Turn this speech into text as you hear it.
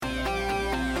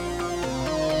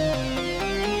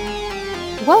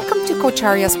Welcome to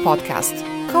Coacharia's podcast,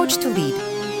 Coach to Lead.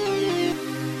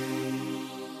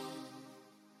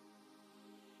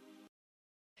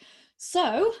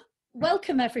 So,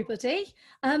 welcome everybody.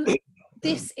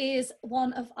 This is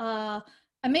one of our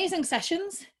amazing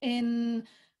sessions in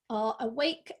our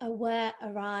Awake, Aware,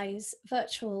 Arise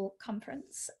virtual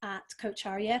conference at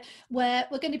Coacharia, where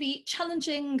we're going to be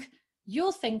challenging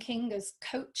your thinking as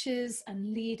coaches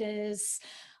and leaders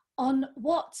on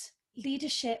what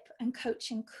leadership and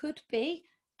coaching could be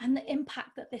and the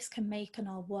impact that this can make in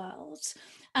our world.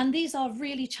 And these are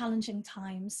really challenging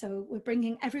times. So we're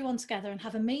bringing everyone together and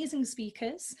have amazing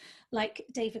speakers like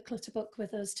David Clutterbuck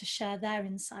with us to share their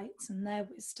insights and their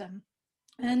wisdom.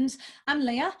 And I'm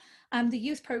Leah, I'm the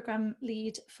youth program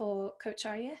lead for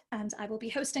Coacharia, and I will be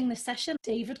hosting this session.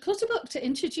 David Clutterbuck to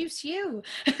introduce you.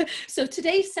 So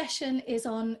today's session is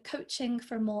on coaching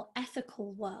for a more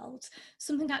ethical world,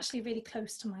 something actually really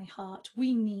close to my heart.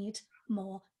 We need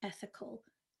more ethical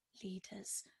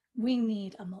leaders. We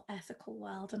need a more ethical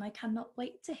world, and I cannot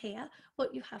wait to hear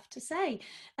what you have to say.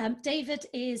 David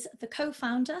is the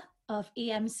co-founder of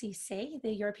EMCC,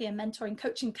 the European Mentoring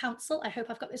Coaching Council. I hope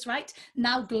I've got this right.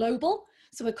 Now global.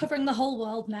 So we're covering the whole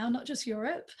world now, not just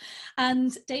Europe.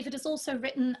 And David has also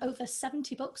written over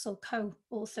 70 books, or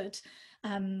co-authored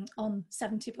on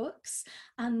 70 books.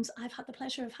 And I've had the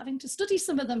pleasure of having to study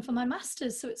some of them for my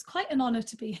master's. So it's quite an honor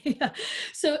to be here.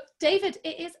 So David,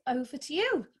 it is over to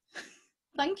you.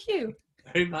 Thank you.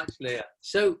 Very much, Leah.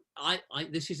 So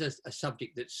this is a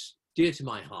subject that's dear to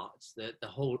my heart, the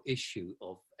whole issue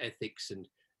of ethics, and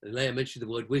Leah mentioned the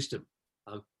word wisdom.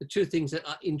 The two things that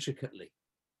are intricately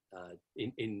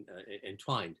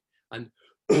entwined. And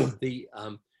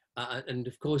and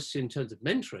of course, in terms of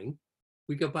mentoring,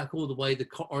 we go back all the way. The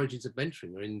origins of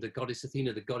mentoring are in the goddess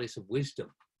Athena, the goddess of wisdom.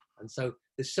 And so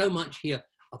there's so much here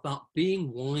about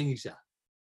being wiser.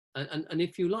 And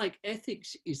if you like,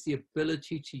 ethics is the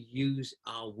ability to use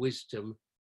our wisdom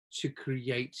to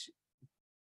create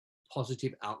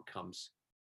positive outcomes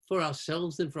for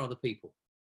ourselves and for other people.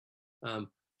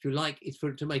 If you like, it's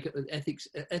to make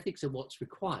ethics are what's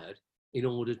required in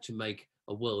order to make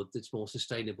a world that's more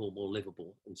sustainable, more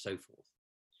livable, and so forth.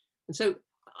 And so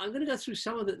I'm going to go through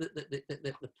some of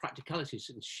the practicalities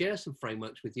and share some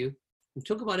frameworks with you and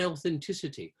talk about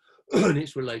authenticity and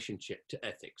its relationship to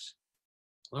ethics.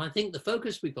 And I think the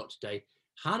focus we've got today,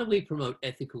 how do we promote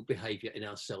ethical behavior in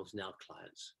ourselves and our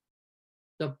clients?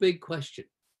 The big question.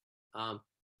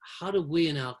 How do we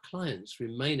and our clients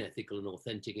remain ethical and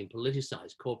authentic in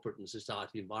politicized corporate and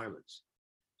society environments?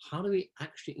 How do we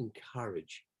actually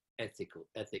encourage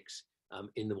ethics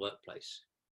in the workplace?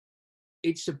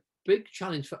 It's a big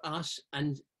challenge for us,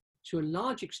 and to a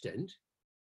large extent,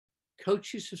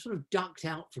 coaches have sort of ducked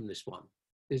out from this one.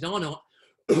 There's not.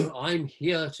 I'm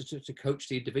here to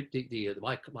coach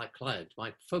my client.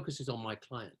 My focus is on my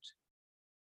client.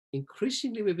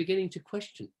 Increasingly, we're beginning to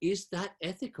question, is that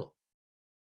ethical?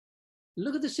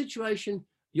 Look at the situation.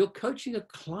 You're coaching a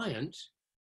client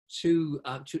to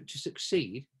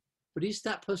succeed, but is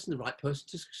that person the right person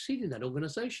to succeed in that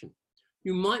organization?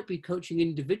 You might be coaching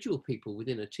individual people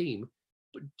within a team,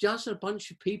 but does a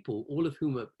bunch of people, all of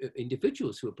whom are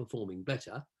individuals who are performing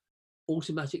better,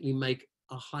 automatically make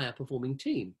a higher performing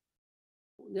team?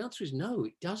 Well, the answer is no,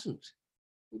 it doesn't.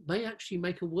 It may actually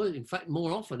make a worse. In fact,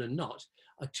 more often than not,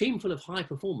 a team full of high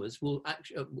performers will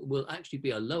actually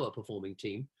be a lower performing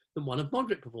team than one of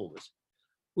moderate performers.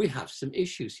 We have some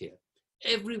issues here.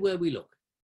 Everywhere we look,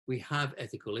 we have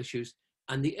ethical issues,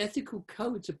 and the ethical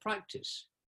codes of practice,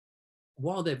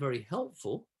 while they're very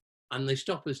helpful and they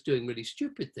stop us doing really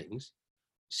stupid things,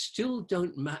 still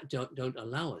don't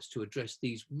allow us to address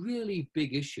these really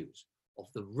big issues of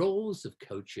the roles of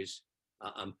coaches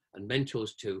and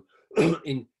mentors too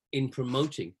in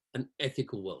promoting an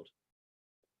ethical world.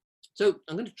 So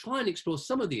I'm going to try and explore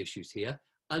some of the issues here,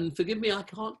 and forgive me, I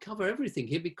can't cover everything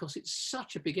here because it's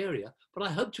such a big area, but I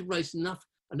hope to raise enough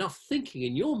thinking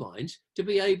in your minds to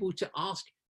be able to ask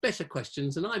better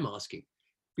questions than I'm asking,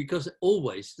 because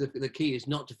always the key is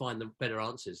not to find the better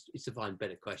answers, it's to find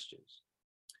better questions.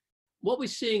 What we're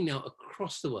seeing now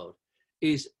across the world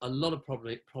is a lot of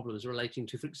problems relating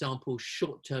to, for example,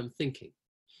 short-term thinking.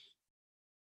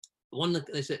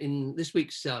 In this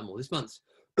week's or this month's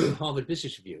Harvard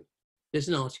Business Review, there's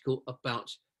an article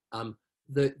about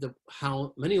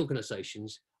how many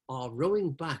organizations are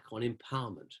rowing back on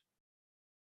empowerment.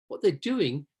 What they're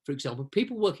doing, for example,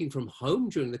 people working from home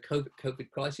during the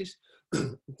COVID crisis,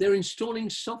 they're installing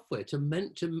software to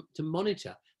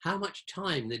monitor how much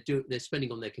time they're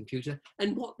spending on their computer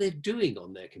and what they're doing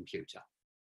on their computer.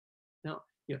 Now,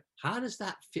 how does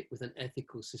that fit with an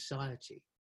ethical society?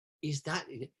 is that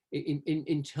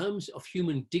in terms of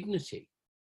human dignity,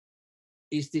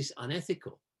 is this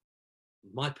unethical?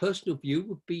 My personal view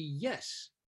would be yes,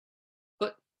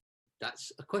 but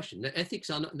that's a question. The ethics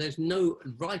are not, there's no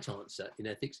right answer in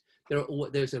ethics.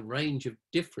 There's a range of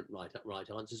different right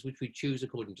answers which we choose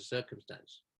according to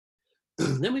circumstance.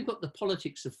 Then we've got the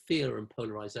politics of fear and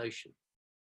polarization.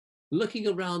 Looking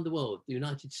around the world, the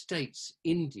United States,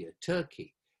 India,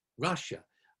 Turkey, Russia,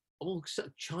 also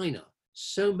China,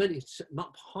 so many,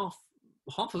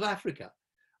 half of Africa,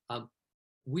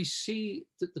 we see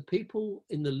that the people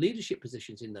in the leadership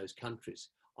positions in those countries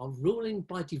are ruling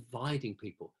by dividing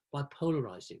people, by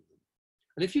polarizing them.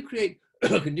 And if you create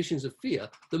conditions of fear,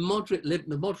 the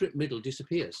moderate middle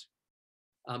disappears.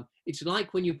 It's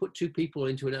like when you put two people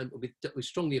into with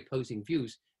strongly opposing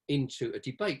views into a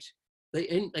debate,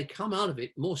 they come out of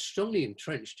it more strongly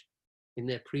entrenched in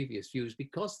their previous views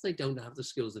because they don't have the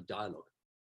skills of dialogue.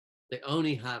 They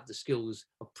only have the skills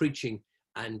of preaching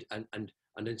and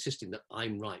insisting that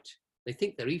I'm right. They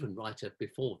think they're even righter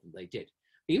before than they did.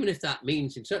 Even if that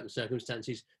means in certain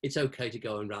circumstances, it's okay to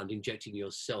go around injecting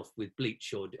yourself with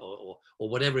bleach or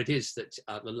whatever it is that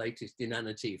the latest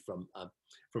inanity from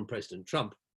President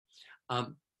Trump.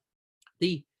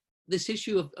 This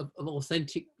issue of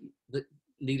authentic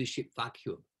leadership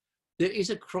vacuum. There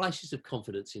is a crisis of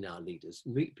confidence in our leaders.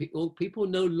 People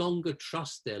no longer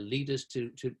trust their leaders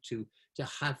to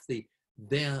have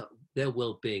their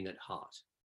well-being at heart.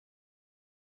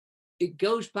 It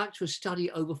goes back to a study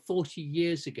over 40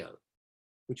 years ago,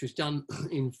 which was done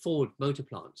in Ford motor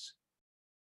plants,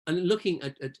 and looking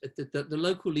at the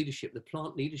local leadership, the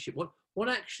plant leadership. What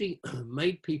actually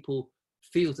made people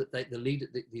feel that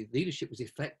the leadership was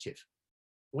effective?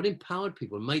 What empowered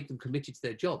people and made them committed to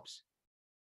their jobs?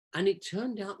 And it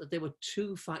turned out that there were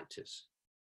two factors.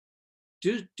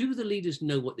 Do the leaders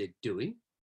know what they're doing?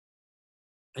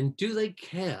 And do they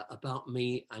care about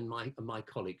me and my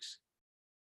colleagues?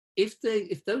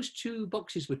 If those two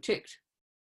boxes were ticked,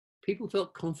 people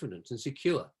felt confident and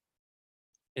secure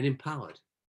and empowered.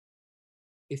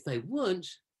 If they weren't,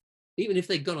 even if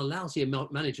they got a lousy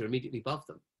manager immediately above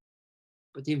them,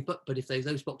 but if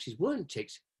those boxes weren't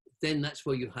ticked, then that's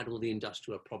where you had all the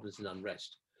industrial problems and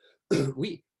unrest.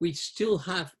 We still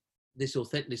have this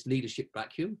leadership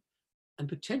vacuum, and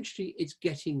potentially it's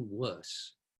getting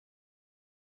worse.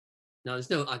 Now,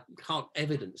 I can't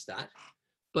evidence that,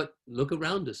 but look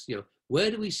around us.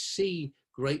 Where do we see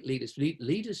great leaders?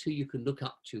 Leaders who you can look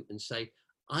up to and say,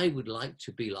 I would like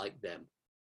to be like them.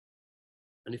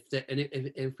 And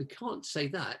if we can't say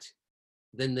that,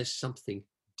 then there's something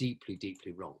deeply,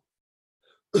 deeply wrong.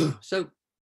 So,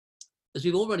 as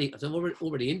I've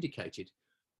already indicated,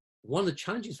 one of the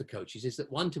challenges for coaches is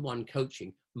that one-to-one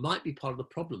coaching might be part of the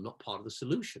problem, not part of the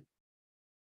solution.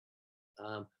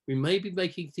 We may be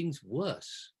making things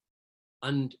worse.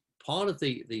 And part of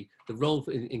the role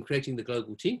in creating the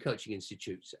Global Team Coaching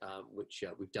Institute, which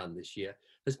we've done this year,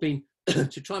 has been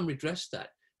to try and redress that,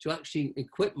 to actually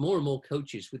equip more and more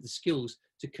coaches with the skills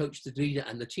to coach the leader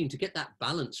and the team, to get that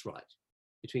balance right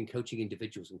between coaching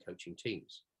individuals and coaching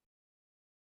teams.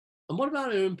 And what about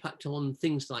our impact on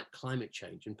things like climate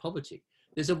change and poverty?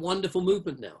 There's a wonderful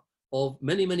movement now of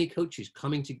many, many coaches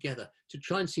coming together to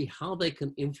try and see how they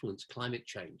can influence climate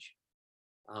change.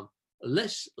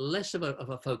 Less of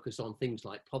a focus on things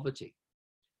like poverty.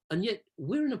 And yet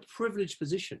we're in a privileged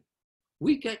position.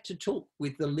 We get to talk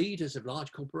with the leaders of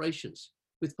large corporations,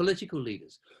 with political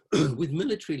leaders, with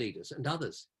military leaders and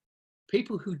others,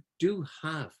 people who do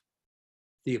have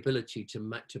the ability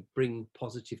to bring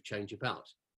positive change about.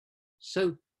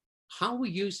 So how are we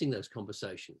using those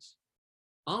conversations?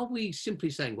 Are we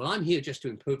simply saying, well, I'm here just to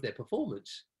improve their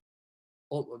performance,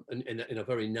 or in a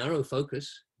very narrow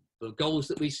focus, the goals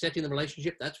that we set in the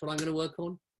relationship, that's what I'm going to work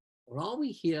on? Or are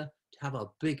we here to have a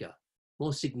bigger,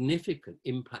 more significant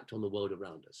impact on the world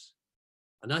around us?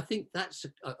 And I think that's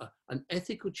an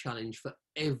ethical challenge for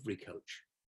every coach,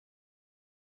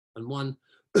 and one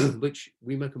which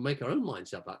we can make our own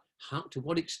minds up about. To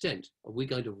what extent are we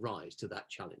going to rise to that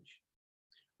challenge?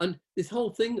 And this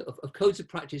whole thing of codes of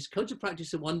practice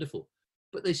are wonderful,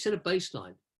 but they set a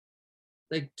baseline.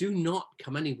 They do not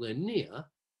come anywhere near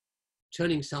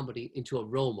turning somebody into a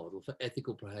role model for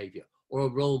ethical behavior or a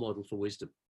role model for wisdom.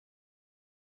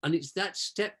 And it's that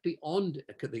step beyond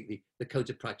the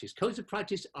codes of practice. Codes of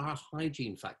practice are a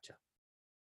hygiene factor.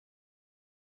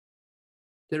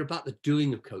 They're about the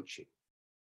doing of coaching.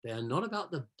 They are not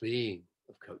about the being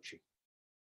of coaching.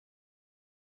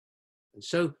 And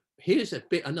so here's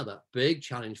another big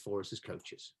challenge for us as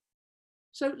coaches.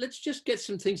 So let's just get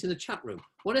some things in the chat room.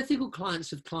 What ethical dilemmas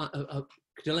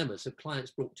have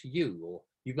clients brought to you, or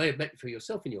you may have met for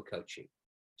yourself in your coaching.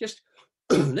 Just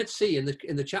let's see in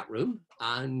the chat room,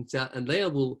 and Leah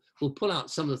will pull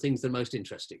out some of the things that are most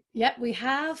interesting. Yep, we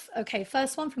have. Okay,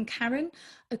 first one from Karen: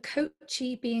 a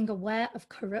coachee being aware of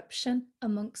corruption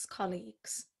amongst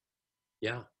colleagues.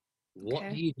 Yeah. What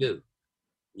Okay. do you do?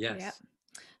 Yes. Yep.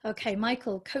 Okay,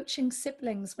 Michael: coaching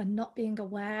siblings when not being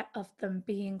aware of them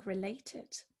being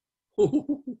related.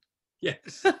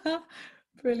 Yes.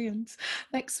 Brilliant.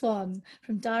 Next one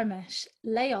from Dharmesh: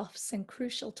 layoffs in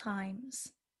crucial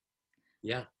times.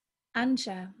 Yeah.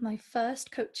 Anja: my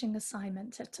first coaching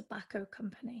assignment at a tobacco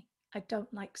company. I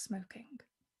don't like smoking.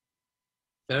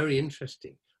 Very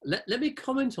interesting. Let me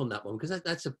comment on that one, because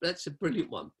that's a brilliant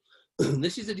one.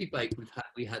 This is a debate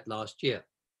we had last year,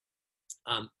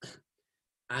 and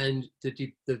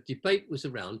the debate was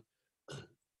around: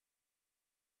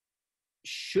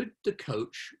 should the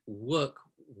coach work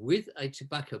with a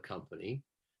tobacco company,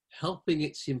 helping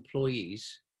its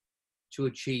employees to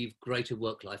achieve greater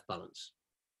work-life balance?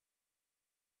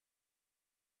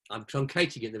 I'm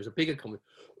truncating it. There was a bigger comment,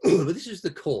 but this is the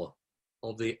core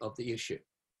of the issue.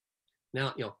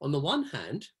 Now, on the one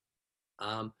hand,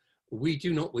 we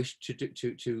do not wish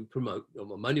to promote,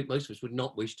 or most of us would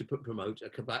not wish to promote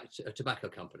a tobacco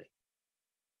company.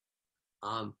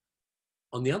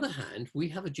 On the other hand, we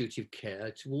have a duty of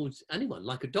care towards anyone.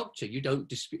 Like a doctor, you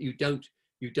don't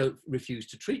refuse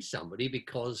to treat somebody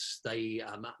because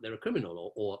they're a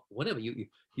criminal or whatever.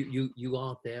 You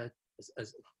are there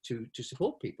as to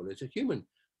support people. It's a human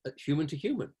to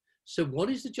human. So what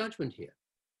is the judgment here?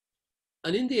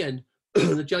 And in the end,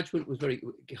 the judgment was very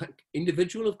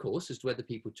individual, of course, as to whether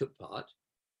people took part.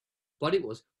 But it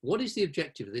was, what is the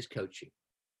objective of this coaching?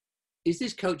 Is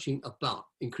this coaching about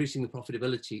increasing the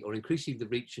profitability or increasing the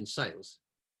reach and sales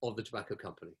of the tobacco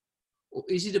company? Or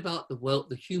is it about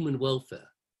the human welfare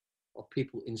of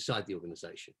people inside the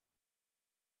organization?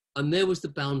 And there was the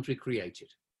boundary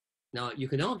created. Now, you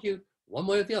can argue one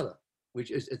way or the other, which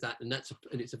is that, and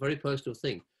it's a very personal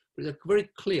thing, but it's a very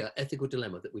clear ethical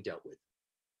dilemma that we dealt with.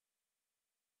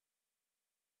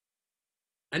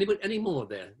 Anybody, any more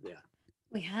there? Yeah.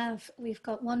 We've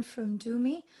got one from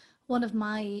Dumi. One of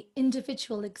my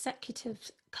individual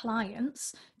executive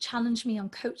clients challenged me on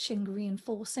coaching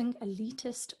reinforcing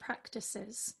elitist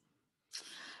practices.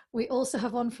 We also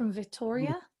have one from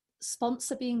Victoria: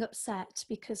 sponsor being upset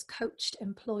because coached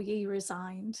employee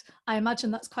resigned. I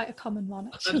imagine that's quite a common one,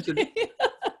 actually. Absolutely.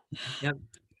 Yeah.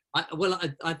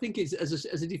 I think it's as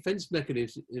a defense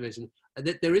mechanism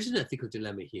that there is an ethical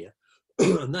dilemma here,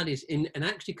 and that is in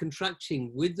actually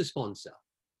contracting with the sponsor.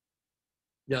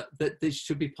 Yeah, that this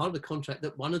should be part of the contract.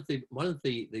 That one of the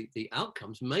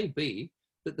outcomes may be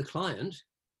that the client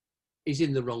is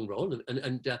in the wrong role,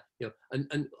 and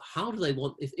how do they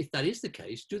want, if that is the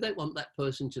case, do they want that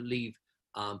person to leave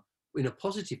in a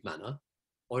positive manner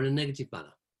or in a negative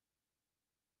manner?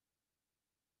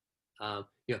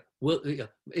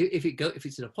 If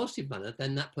it's in a positive manner,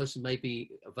 then that person may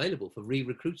be available for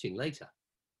re-recruiting later.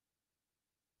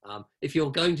 If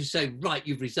you're going to say, right,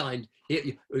 you've resigned,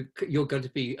 you're going to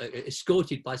be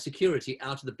escorted by security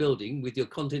out of the building with your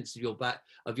contents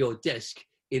of your desk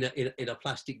in a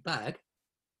plastic bag,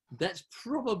 that's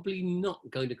probably not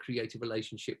going to create a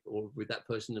relationship with that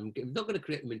person, and not going to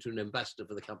create them into an ambassador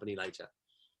for the company later.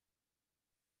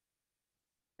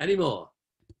 Any more?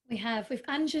 We've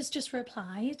Anja's just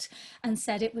replied and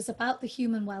said it was about the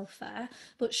human welfare,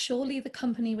 but surely the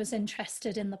company was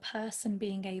interested in the person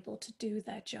being able to do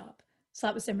their job. So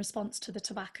that was in response to the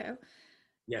tobacco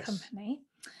company.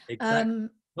 Exactly.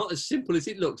 Not as simple as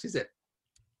it looks, is it?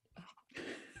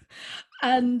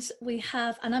 And we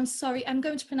have, and I'm sorry, I'm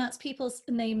going to pronounce people's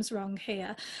names wrong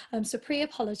here. So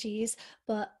pre-apologies,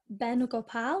 but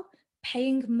Benugopal: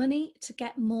 paying money to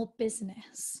get more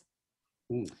business.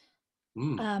 Ooh.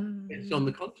 It's on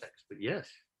the context, but yes,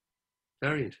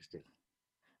 very interesting.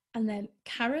 And then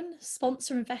Karen: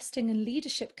 sponsor investing in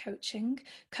leadership coaching.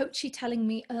 Coachee telling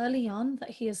me early on that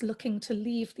he is looking to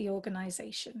leave the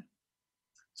organization.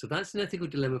 So that's an ethical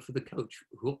dilemma for the coach.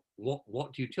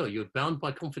 What do you tell? You're bound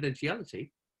by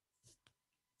confidentiality.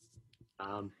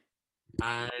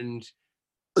 And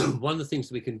one of the things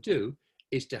that we can do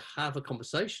is to have a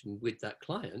conversation with that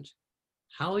client.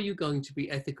 How are you going to be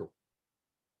ethical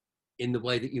in the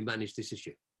way that you manage this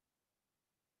issue?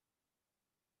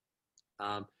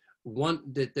 There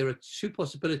are two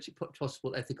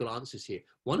possible ethical answers here.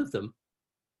 One of them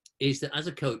is that as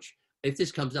a coach, if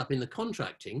this comes up in the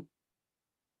contracting,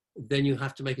 then you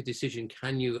have to make a decision.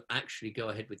 Can you actually go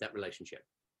ahead with that relationship?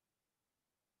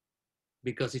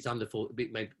 Because it's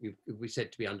we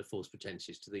said to be under false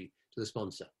pretenses to the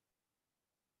sponsor.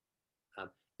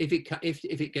 If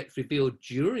it gets revealed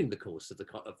during the course of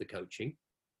the coaching,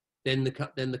 then the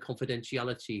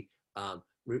confidentiality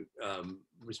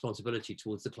responsibility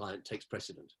towards the client takes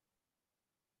precedent.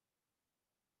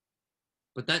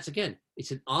 But that's, again,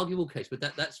 it's an arguable case, but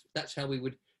that's how we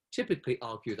would typically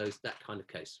argue that kind of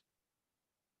case.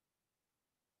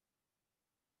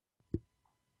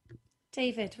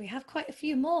 David, we have quite a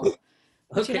few more.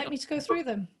 Would you like me to go through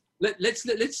them? Let's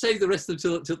save the rest of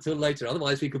them till later.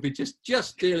 Otherwise, we could be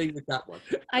just dealing with that one.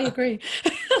 I agree.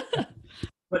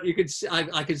 But you can see,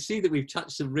 I can see that we've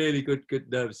touched some really good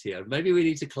nerves here. Maybe we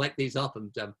need to collect these up,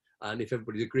 and if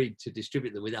everybody agreed to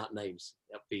distribute them without names,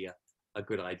 that'd be a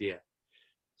good idea.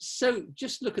 So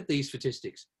just look at these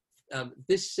statistics.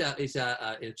 This is in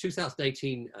a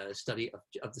 2018 study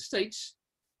of the States.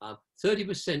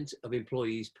 30% of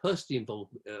employees personally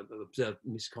observed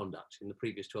misconduct in the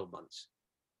previous 12 months.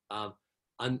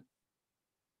 And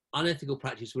unethical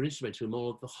practices were instrumental in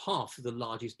more than half of the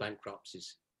largest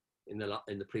bankruptcies in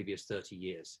the previous 30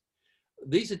 years.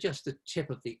 These are just the tip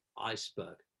of the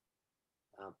iceberg.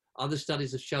 Other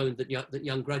studies have shown that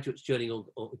young graduates joining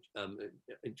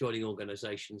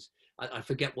organizations, I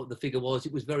forget what the figure was,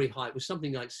 it was very high, it was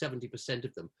something like 70%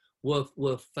 of them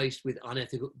were faced with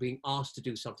being asked to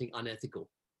do something unethical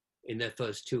in their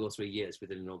first 2 or 3 years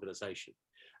within an organization.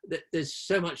 There's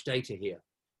so much data here.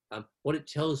 What it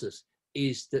tells us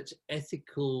is that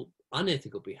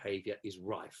unethical behavior is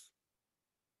rife.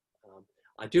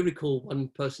 I do recall one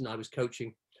person I was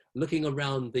coaching looking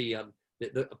around the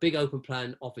big open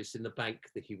plan office in the bank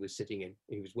that he was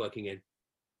working in,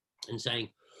 and saying,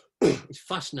 it's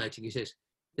fascinating. He says,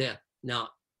 now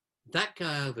that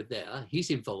guy over there,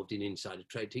 he's involved in insider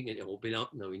trading or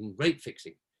in rate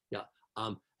fixing. Yeah.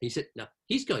 He said, now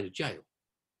he's going to jail.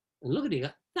 And look at him,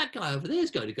 that guy over there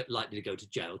is likely to go to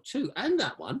jail too. And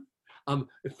that one,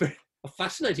 a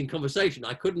fascinating conversation.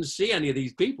 I couldn't see any of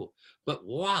these people, but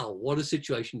wow, what a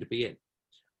situation to be in.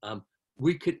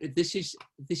 This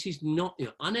is not,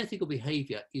 unethical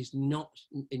behavior is not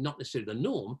necessarily the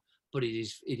norm, but it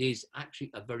is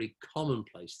actually a very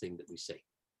commonplace thing that we see.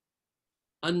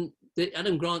 And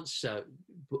Adam Grant's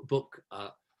book,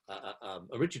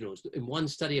 Originals, in one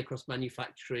study across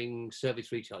manufacturing,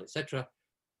 service, retail, etc.,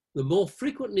 the more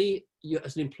frequently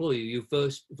as an employee you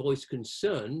voice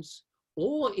concerns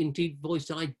or indeed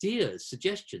voice ideas,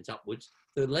 suggestions upwards,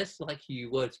 the less likely you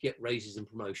were to get raises and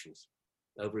promotions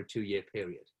over a 2-year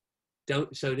period.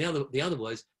 So the other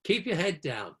words, keep your head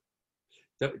down.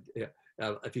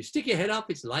 If you stick your head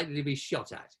up, it's likely to be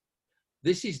shot at.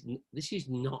 This is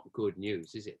not good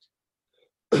news, is it?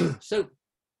 So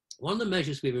one of the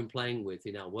measures we've been playing with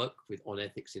in our work on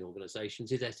ethics in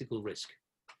organizations is ethical risk.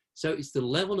 So it's the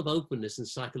level of openness and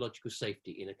psychological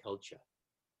safety in a culture.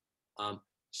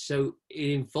 So it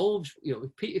involves,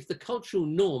 if the cultural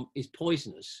norm is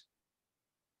poisonous,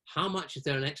 how much is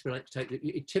there an expectation?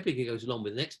 It typically goes along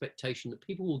with an expectation that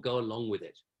people will go along with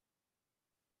it.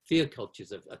 Fear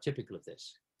cultures are typical of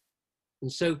this. And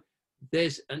so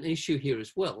there's an issue here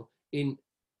as well in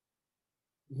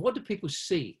what do people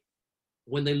see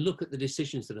when they look at the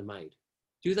decisions that are made?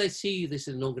 Do they see this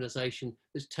as an organization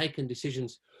that's taken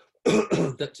decisions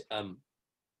that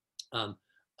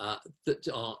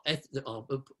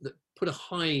put a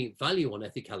high value on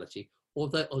ethicality, or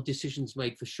that are decisions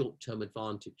made for short-term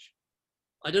advantage?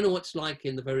 I don't know what's like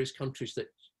in the various countries that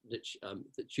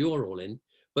you're all in,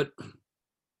 but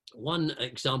one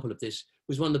example of this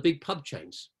was one of the big pub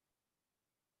chains,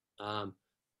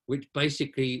 which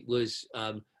basically was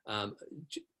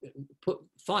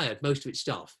fired most of its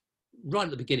staff right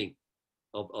at the beginning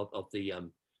of the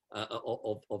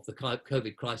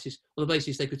COVID crisis, on the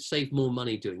basis they could save more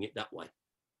money doing it that way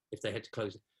if they had to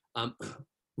close it,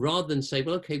 rather than say,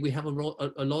 well, okay, we have a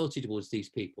loyalty towards these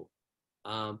people,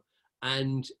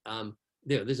 and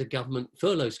there's a government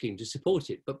furlough scheme to support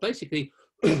it, but basically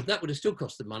that would have still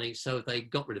cost them money, so they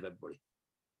got rid of everybody,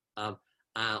 or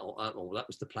that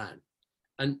was the plan,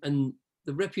 and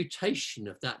the reputation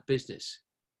of that business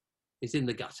is in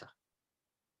the gutter,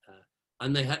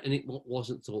 and it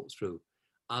wasn't thought through.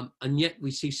 And yet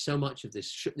we see so much of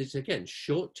this. It's again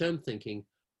short-term thinking,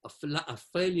 a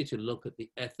failure to look at the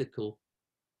ethical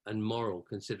and moral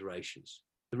considerations,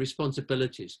 the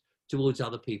responsibilities towards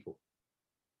other people.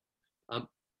 And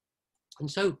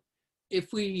so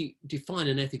if we define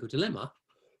an ethical dilemma,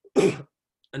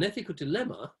 an ethical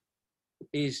dilemma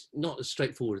is not as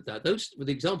straightforward as that.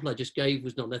 The example I just gave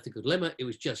was not an ethical dilemma. It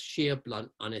was just sheer,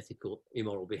 blunt, unethical,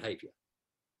 immoral behavior.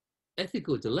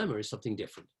 Ethical dilemma is something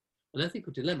different. An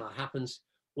ethical dilemma happens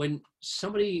when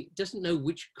somebody doesn't know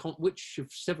which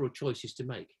of several choices to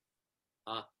make.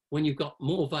 when you've got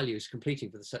more values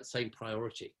competing for the same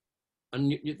priority.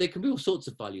 And there can be all sorts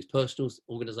of values, personal,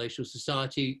 organizational,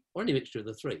 society, or any mixture of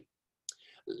the three.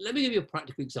 Let me give you a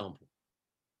practical example.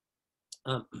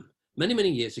 Many, many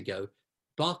years ago,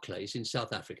 Barclays in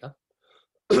South Africa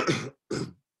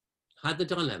had the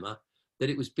dilemma that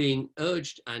it was being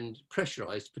urged and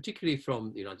pressurized, particularly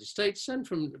from the United States and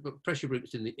from pressure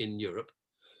groups in Europe,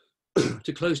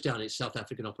 to close down its South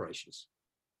African operations.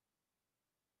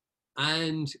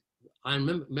 And I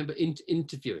remember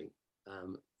interviewing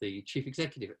the chief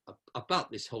executive about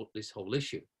this whole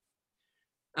issue,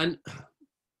 and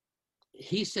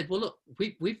he said, "Well, look,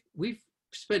 we've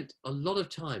spent a lot of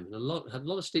time and had a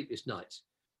lot of sleepless nights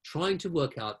trying to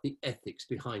work out the ethics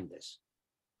behind this."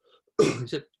 He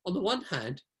said, "On the one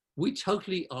hand, we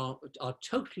totally are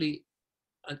totally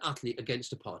and utterly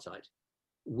against apartheid.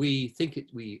 We think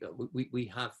we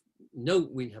have no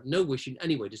wish in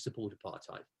any way to support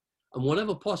apartheid. And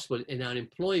whatever possible in our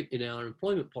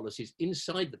employment policies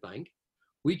inside the bank,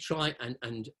 we try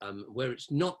and where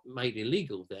it's not made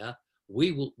illegal there,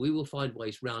 we will find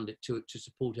ways around it to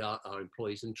support our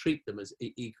employees and treat them as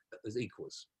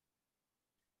equals."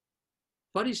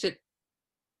 But he said,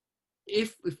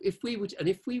 if we were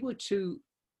to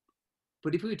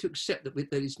accept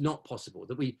that it's not possible,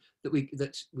 that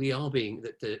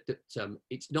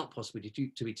it's not possible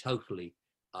to be totally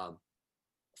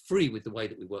free with the way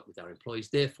that we work with our employees,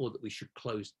 therefore that we should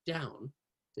close down,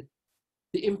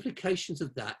 the implications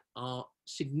of that are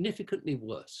significantly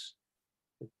worse.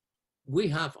 We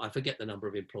have, I forget the number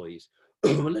of employees,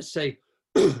 well, let's say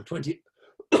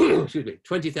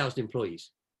 20,000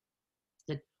 employees.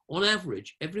 On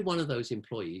average, every one of those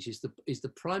employees is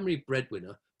the primary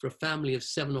breadwinner for a family of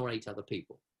 7 or 8 other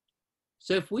people.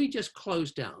 So if we just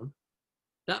close down,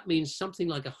 that means something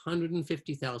like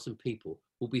 150,000 people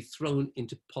will be thrown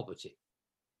into poverty.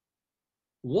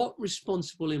 What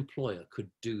responsible employer could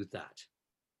do that?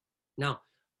 Now,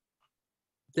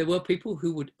 there were people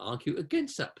who would argue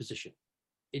against that position.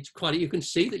 It's quite, you can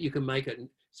see that you can make it and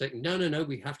say, no,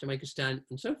 we have to make a stand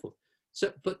and so forth.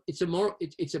 So, but it's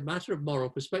a matter of moral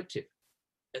perspective.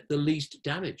 At the least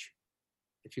damage,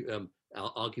 if you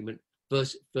our argument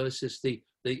versus the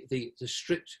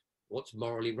strict what's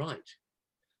morally right.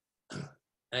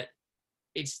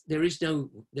 There is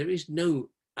no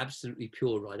absolutely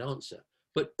pure right answer.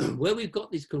 But where we've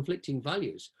got these conflicting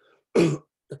values, the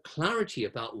clarity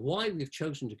about why we've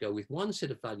chosen to go with one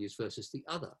set of values versus the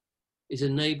other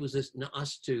enables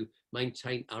us to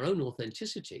maintain our own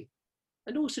authenticity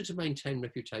and also to maintain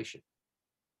reputation.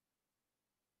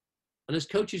 And as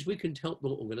coaches, we can help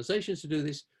organizations to do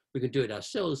this, we can do it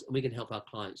ourselves, and we can help our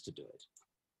clients to do it.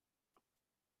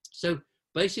 So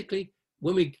basically,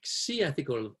 when we see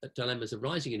ethical dilemmas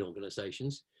arising in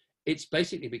organizations, it's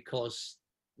basically because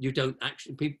you don't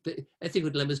actually,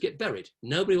 ethical dilemmas get buried.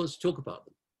 Nobody wants to talk about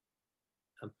them.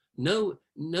 No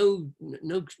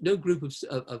group of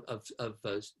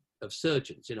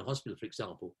surgeons in a hospital, for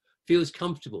example, feels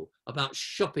comfortable about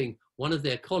shopping one of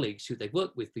their colleagues who they've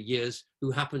worked with for years, who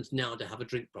happens now to have a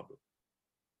drink problem.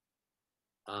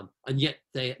 And yet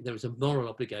there is a moral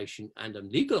obligation and a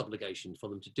legal obligation for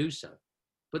them to do so,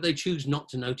 but they choose not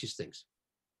to notice things.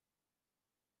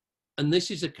 And this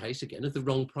is a case, again, of the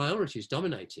wrong priorities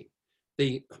dominating.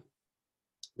 The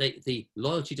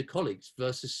loyalty to colleagues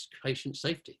versus patient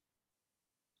safety.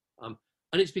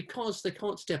 And it's because they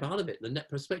can't step out of it. The net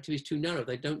perspective is too narrow.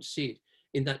 They don't see it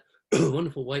in that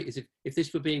wonderful way. Is if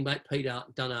this were being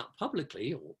done out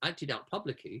publicly or acted out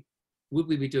publicly, would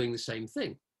we be doing the same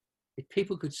thing? If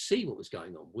people could see what was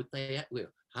going on, would they act?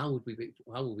 How would we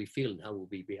feel and how would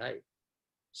we behave?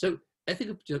 So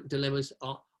ethical dilemmas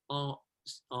are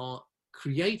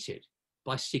created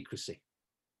by secrecy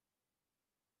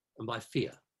and by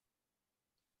fear.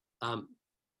 The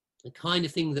kind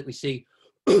of thing that we see,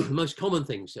 the most common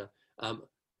things are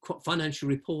financial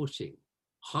reporting,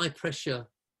 high pressure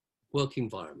work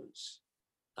environments,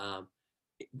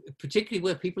 particularly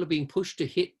where people are being pushed to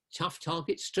hit tough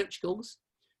targets, stretch goals.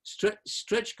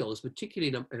 Stretch goals,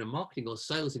 particularly in a marketing or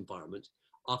sales environment,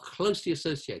 are closely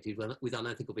associated with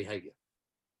unethical behavior.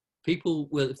 People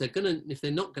will, if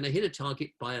they're not going to hit a target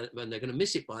when they're going to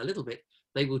miss it by a little bit,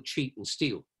 they will cheat and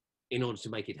steal in order to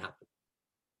make it happen.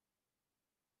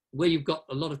 Where you've got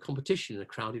a lot of competition in a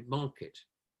crowded market,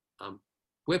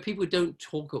 where people don't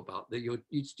talk about that,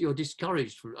 you're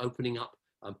discouraged from opening up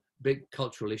big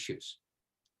cultural issues.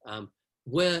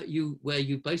 Where you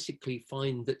basically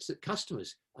find that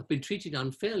customers have been treated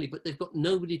unfairly, but they've got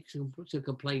nobody to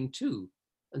complain to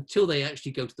until they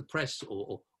actually go to the press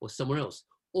or somewhere else,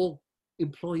 or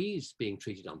employees being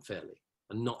treated unfairly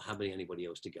and not having anybody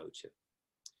else to go to.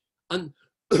 And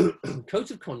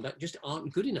codes of conduct just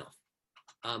aren't good enough.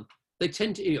 They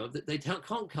tend to, they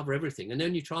can't cover everything, and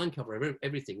then you try and cover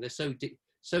everything. They're so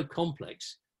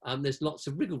complex. There's lots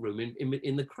of wriggle room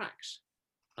in the cracks.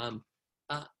 And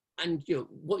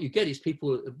what you get is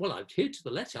people, well, I adhered to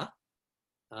the letter.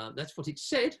 That's what it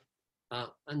said.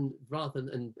 And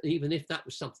even if that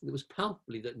was something that was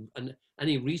palpably that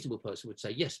any reasonable person would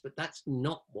say, yes, but that's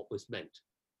not what was meant.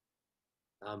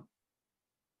 I'm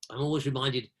always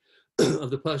reminded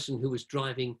of the person who was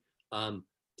driving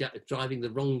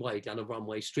the wrong way down a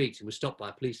one-way street and was stopped by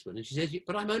a policeman. And she says,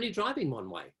 but I'm only driving one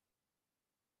way.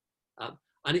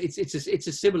 And it's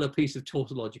a similar piece of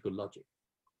tautological logic.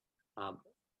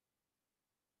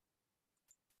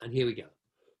 And here we go.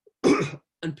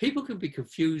 And people can be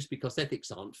confused because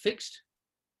ethics aren't fixed.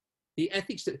 The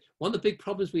ethics one of the big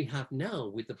problems we have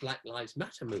now with the Black Lives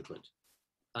Matter movement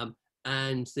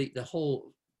and the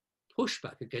whole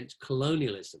pushback against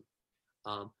colonialism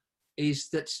is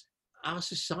that our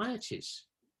societies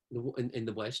in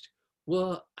the West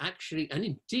were actually, and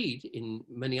indeed in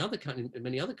many other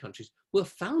countries, were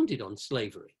founded on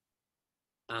slavery,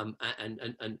 and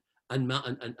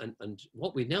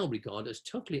what we now regard as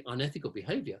totally unethical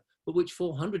behaviour, but which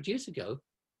 400 years ago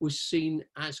was seen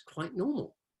as quite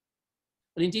normal.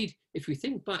 And indeed, if we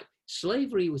think back,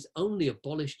 slavery was only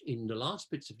abolished in the last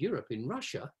bits of Europe, in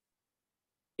Russia,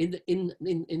 in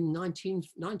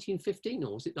 1915,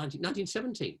 or was it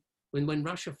 1917, when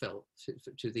Russia fell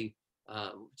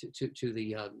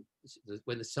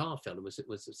when the Tsar fell and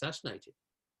was assassinated.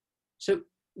 So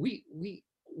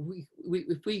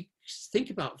if we think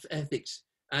about ethics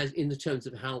as in the terms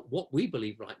of what we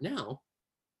believe right now,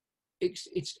 it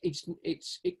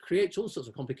creates all sorts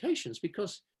of complications,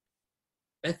 because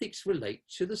ethics relate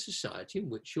to the society in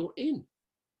which you're in.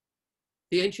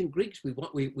 The ancient Greeks, we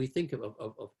think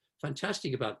of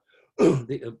fantastic about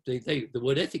the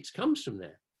word ethics comes from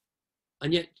there,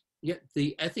 and yet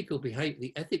the ethical behavior,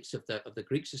 the ethics of the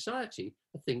Greek society,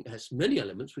 I think, has many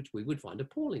elements which we would find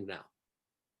appalling now.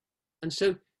 And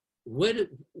so,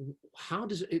 how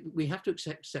does we have to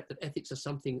accept that ethics are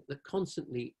something that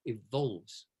constantly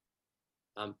evolves,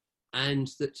 and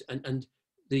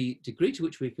the degree to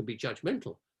which we can be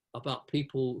judgmental about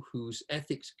people whose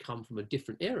ethics come from a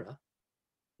different era,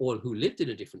 or who lived in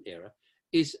a different era,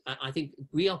 is, I think,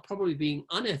 we are probably being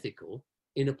unethical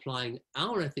in applying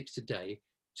our ethics today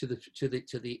to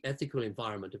the ethical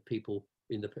environment of people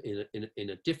in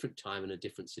a different time, in a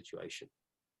different situation.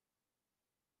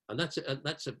 And that's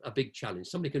a big challenge.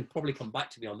 Somebody can probably come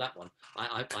back to me on that one,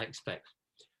 I expect.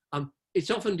 It's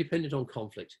often dependent on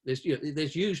conflict.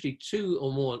 There's usually two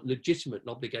or more legitimate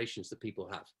obligations that people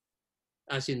have,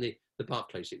 as in the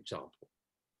Barclays example.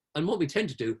 And what we tend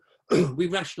to do, we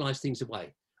rationalize things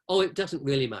away. Oh, it doesn't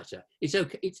really matter. It's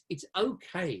okay. It's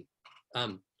okay.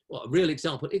 Well, a real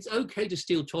example, it's okay to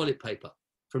steal toilet paper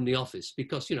from the office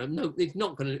because, no, it's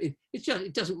not going to,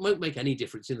 won't make any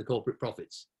difference in the corporate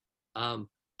profits.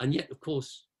 And yet, of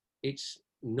course, it's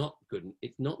not good.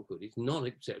 It's not good. It's not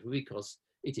acceptable because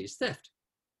it is theft.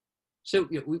 So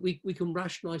we can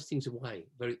rationalize things away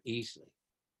very easily.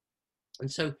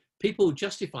 And so people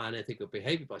justify unethical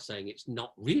behavior by saying it's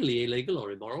not really illegal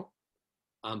or immoral.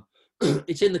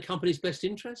 It's in the company's best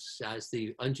interests, as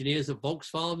the engineers of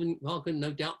Volkswagen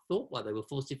no doubt thought while they were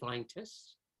falsifying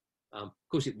tests. Of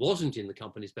course, it wasn't in the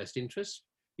company's best interests,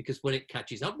 because when it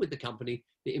catches up with the company,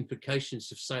 the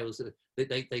implications of sales, the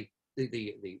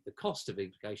cost of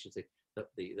implications of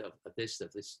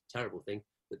this terrible thing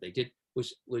that they did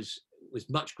was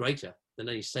much greater than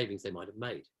any savings they might have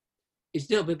made. It's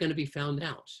never going to be found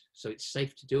out, so it's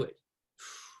safe to do it.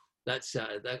 That's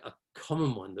a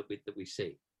common one that we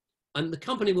see. And the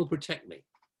company will protect me.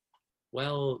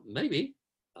 Well, maybe.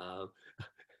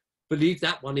 Believe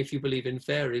that one if you believe in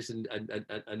fairies and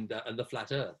the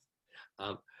flat Earth.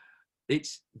 But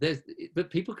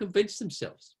people convince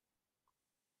themselves.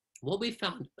 What we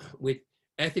found with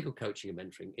ethical coaching and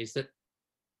mentoring is that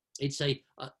it's a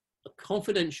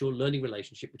confidential learning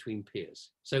relationship between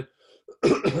peers. So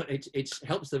it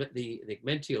helps the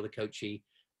mentee or the coachee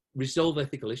resolve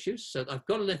ethical issues. So I've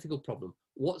got an ethical problem.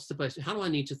 What's the best? How do I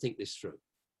need to think this through?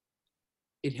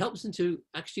 It helps them to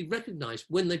actually recognize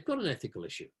when they've got an ethical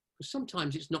issue, because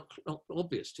sometimes it's not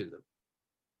obvious to them.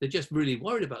 They're just really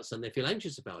worried about something. They feel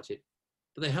anxious about it,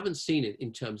 but they haven't seen it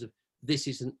in terms of this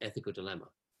is an ethical dilemma.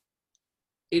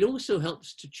 It also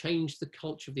helps to change the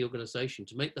culture of the organization,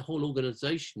 to make the whole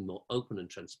organization more open and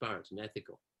transparent and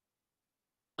ethical.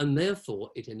 And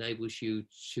therefore, it enables you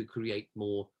to create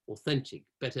more authentic,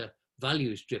 better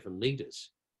values-driven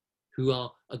leaders who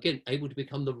are, again, able to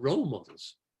become the role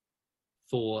models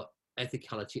for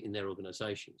ethicality in their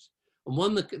organizations. And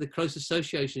one of the close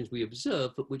associations we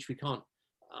observe, but which we've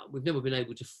never been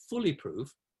able to fully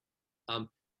prove,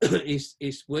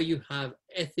 is where you have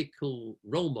ethical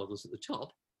role models at the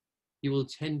top, you will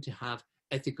tend to have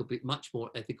much more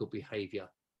ethical behavior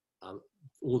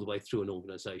all the way through an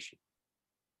organization.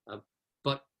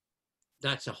 But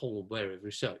that's a whole area of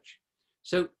research.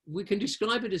 So we can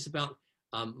describe it as about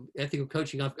ethical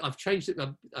coaching. I've changed it.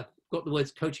 I've got the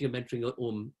words coaching and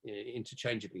mentoring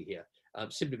interchangeably here,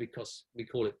 simply because we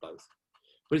call it both.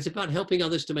 But it's about helping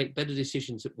others to make better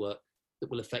decisions at work that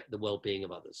will affect the well-being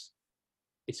of others.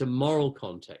 It's a moral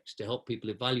context to help people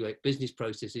evaluate business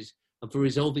processes and for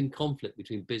resolving conflict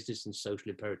between business and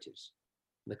social imperatives.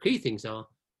 And the key things are,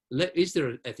 is there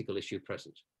an ethical issue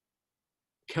present?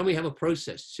 Can we have a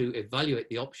process to evaluate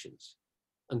the options?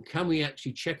 And can we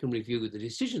actually check and review the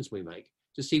decisions we make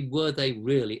to see were they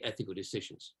really ethical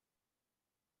decisions?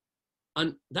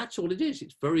 And that's all it is.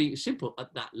 It's very simple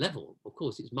at that level. Of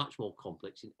course, it's much more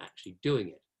complex in actually doing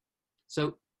it.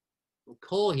 So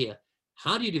core here,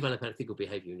 how do you develop ethical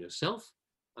behavior in yourself?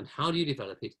 And how do you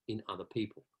develop it in other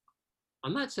people?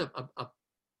 And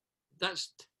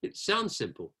it sounds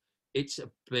simple. It's a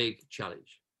big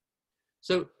challenge.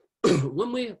 So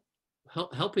when we're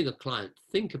helping a client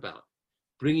think about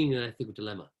bringing an ethical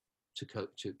dilemma to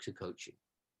coaching,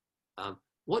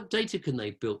 what data can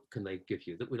they give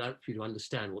you that would help you to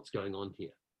understand what's going on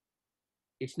here?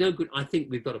 It's no good. I think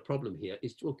we've got a problem here.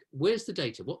 Where's the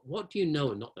data? What do you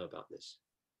know and not know about this?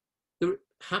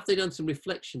 Have they done some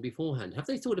reflection beforehand? Have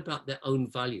they thought about their own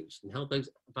values and how those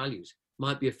values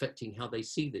might be affecting how they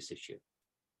see this issue?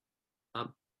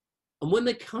 And when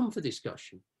they come for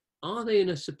discussion, are they in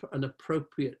an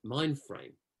appropriate mind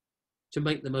frame to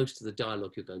make the most of the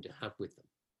dialogue you're going to have with them?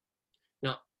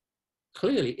 Now,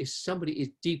 clearly, if somebody is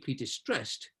deeply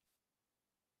distressed,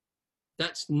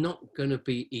 that's not going to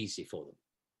be easy for them.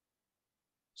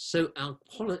 So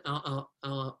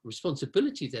our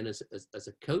responsibility then as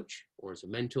a coach or as a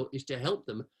mentor is to help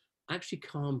them actually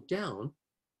calm down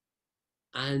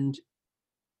and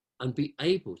be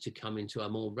able to come into a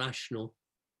more rational,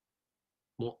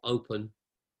 more open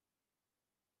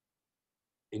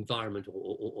environment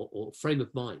or frame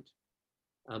of mind.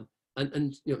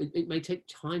 And you know, it may take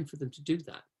time for them to do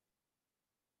that,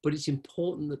 but it's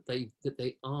important that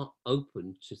they are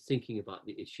open to thinking about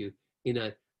the issue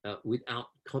without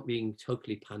being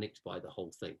totally panicked by the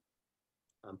whole thing,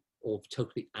 or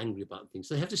totally angry about things.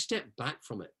 So they have to step back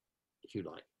from it, if you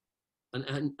like,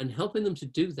 and helping them to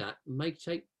do that may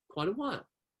take quite a while.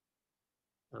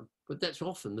 But that's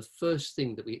often the first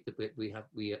thing that we have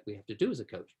to do as a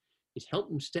coach, is help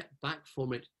them step back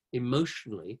from it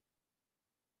emotionally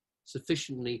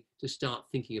sufficiently to start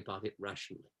thinking about it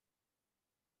rationally.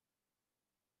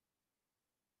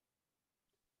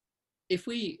 If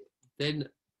we then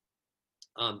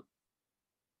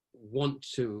want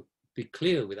to be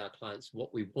clear with our clients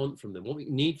what we want from them, what we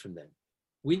need from them,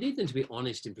 we need them to be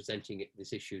honest in presenting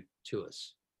this issue to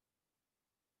us.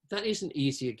 That isn't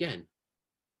easy again,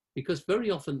 because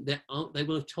very often they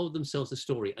will have told themselves a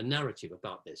story, a narrative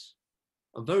about this.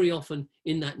 And very often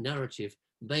in that narrative,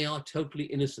 they are totally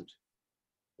innocent.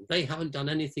 They haven't done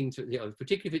anything to,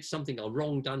 particularly if it's something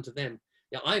wrong done to them.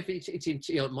 Yeah,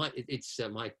 it's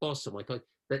my boss or my coach.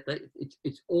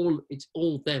 It's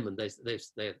all them, and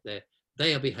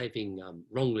they are behaving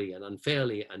wrongly and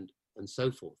unfairly and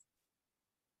so forth.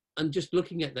 And just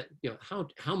looking at that,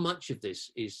 how much of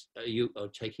this you are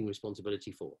taking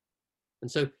responsibility for? And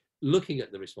so looking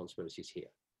at the responsibilities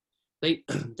here,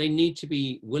 they need to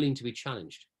be willing to be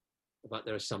challenged about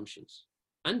their assumptions,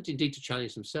 and indeed to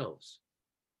challenge themselves.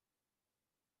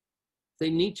 They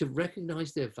need to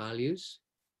recognize their values,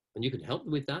 and you can help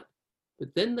them with that, but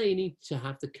then they need to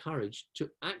have the courage to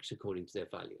act according to their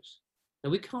values. Now,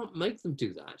 we can't make them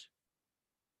do that,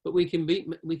 but we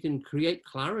can create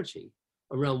clarity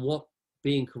around what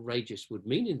being courageous would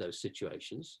mean in those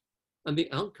situations and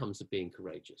the outcomes of being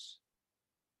courageous.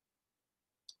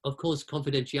 Of course,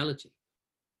 confidentiality.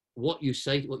 What you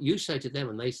say to them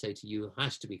and they say to you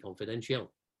has to be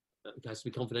confidential. It has to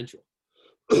be confidential.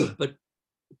 But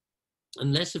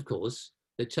unless, of course,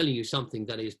 they're telling you something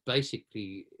that is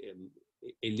basically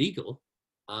illegal,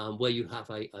 where you have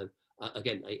a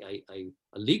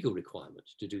legal requirement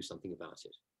to do something about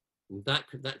it. And that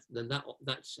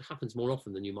happens more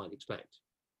often than you might expect.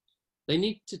 They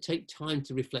need to take time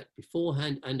to reflect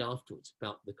beforehand and afterwards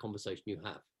about the conversation you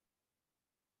have.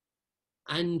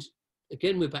 And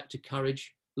again, we're back to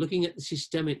courage, looking at the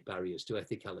systemic barriers to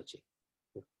ethicality.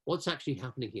 What's actually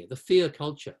happening here? The fear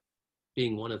culture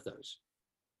being one of those.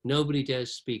 Nobody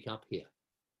dares speak up here,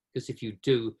 because if you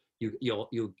do,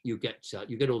 you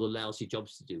get all the lousy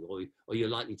jobs to do, or you're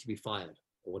likely to be fired,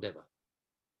 or whatever.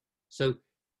 So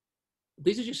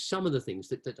these are just some of the things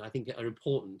that I think are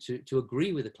important to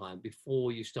agree with the client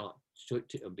before you start to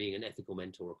being an ethical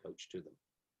mentor or coach to them.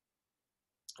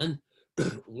 And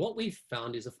what we've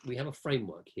found is we have a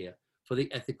framework here for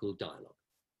the ethical dialogue.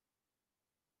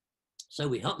 So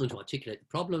we help them to articulate the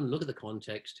problem, look at the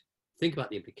context, think about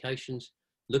the implications,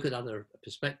 look at other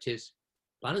perspectives,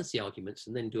 balance the arguments,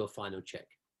 and then do a final check.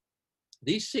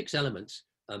 These 6 elements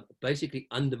basically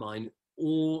undermine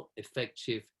all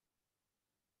effective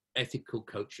ethical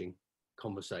coaching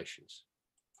conversations.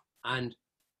 And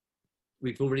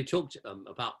we've already talked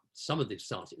about some of the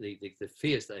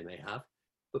fears they may have,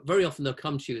 but very often they'll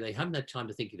come to you, they haven't had time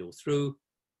to think it all through.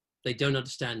 They don't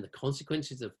understand the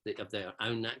consequences of their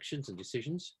own actions and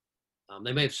decisions.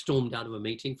 They may have stormed out of a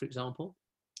meeting, for example.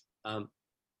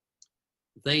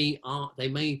 They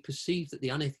may perceive that the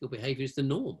unethical behavior is the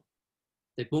norm.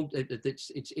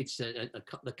 It's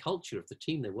the culture of the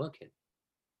team they work in.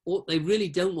 Or they really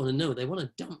don't want to know. They want to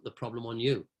dump the problem on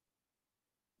you.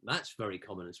 That's very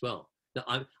common as well.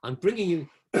 Now, I'm bringing you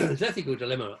this ethical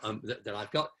dilemma that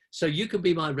I've got, so you can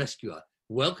be my rescuer.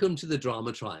 Welcome to the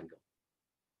drama triangle.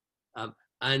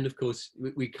 And of course,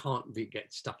 we can't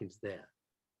get stuck into there.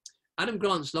 Adam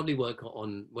Grant's lovely work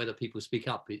on whether people speak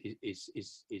up is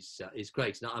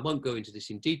great. Now, I won't go into this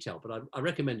in detail, but I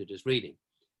recommend it as reading.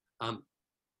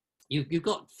 You've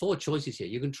got 4 choices here.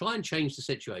 You can try and change the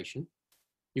situation.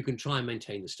 You can try and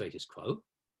maintain the status quo.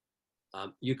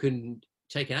 You can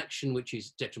take action which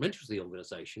is detrimental to the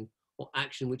organization, or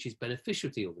action which is beneficial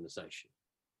to the organization.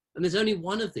 And there's only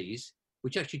one of these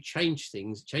which actually changes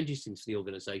things for the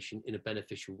organization in a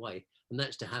beneficial way, and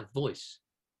that's to have voice.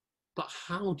 But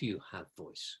how do you have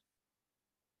voice?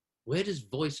 Where does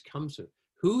voice come from?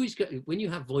 When you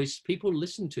have voice, people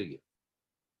listen to you.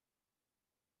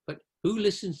 But who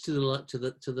listens to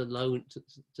the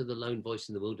lone voice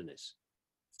in the wilderness?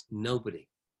 Nobody.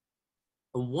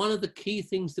 And one of the key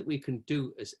things that we can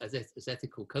do as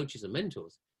ethical coaches and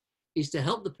mentors is to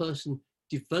help the person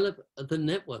develop the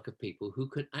network of people who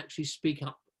can actually speak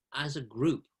up as a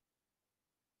group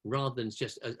rather than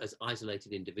just as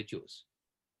isolated individuals,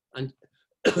 and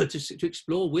to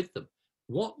explore with them,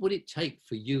 what would it take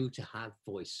for you to have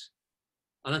voice?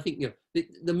 And I think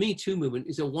the Me Too movement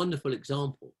is a wonderful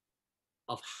example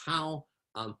of how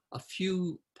a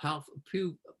few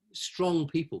strong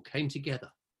people came together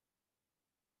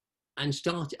and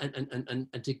started,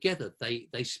 and together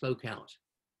they spoke out.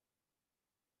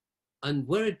 And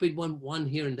where it'd been one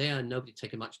here and there and nobody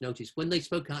taken much notice, when they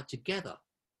spoke out together,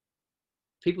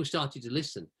 people started to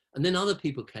listen, and then other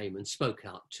people came and spoke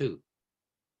out too.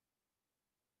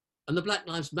 And the Black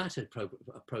Lives Matter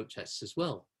protests as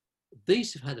well.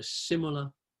 These have had a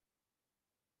similar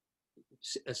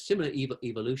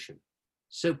evolution.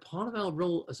 So part of our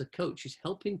role as a coach is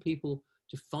helping people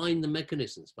to find the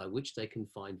mechanisms by which they can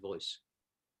find voice.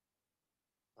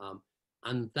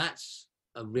 And that's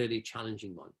a really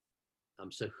challenging one.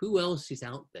 So who else is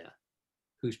out there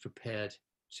who's prepared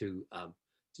to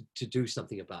do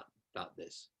something about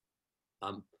this?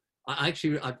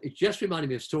 It just reminded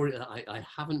me of a story that I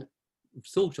haven't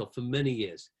thought of for many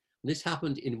years. And this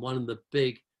happened in one of the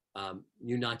big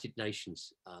United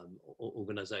Nations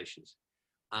organizations.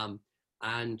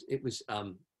 And it was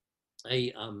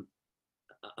a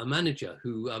manager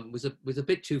who was a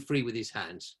bit too free with his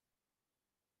hands.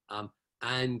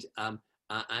 And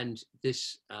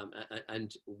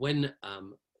when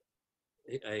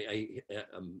a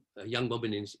young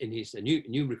woman in his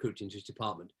new recruit into his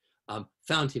department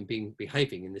found him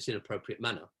behaving in this inappropriate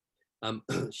manner,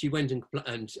 she went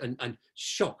and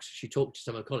shocked. She talked to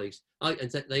some of her colleagues,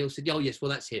 and they all said, "Oh yes, well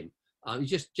that's him. You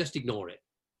just ignore it."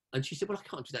 And she said, "Well, I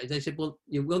can't do that." They said, "Well,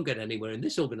 you won't get anywhere in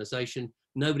this organization.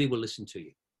 Nobody will listen to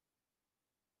you."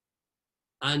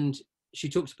 And she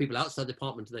talked to people outside the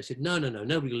department, and they said, no,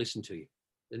 nobody will listen to you.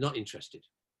 They're not interested.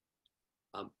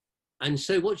 And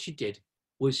so what she did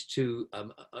was she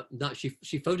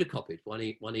photocopied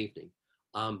one evening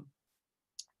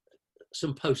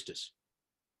some posters.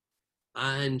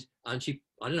 And she,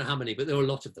 I don't know how many, but there were a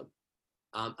lot of them.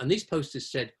 And these posters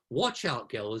said, "Watch out,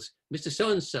 girls. Mr.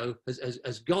 So-and-so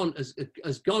has gone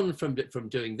from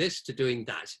doing this to doing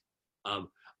that.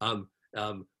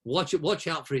 Watch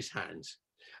out for his hands."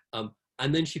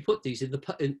 And then she put these in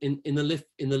the lift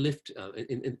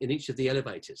in each of the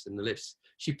elevators in the lifts.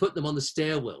 She put them on the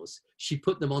stairwells. She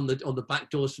put them on the back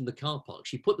doors from the car park.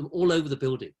 She put them all over the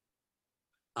building.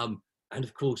 And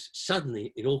of course,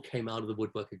 suddenly it all came out of the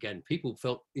woodwork again. People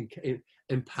felt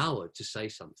empowered to say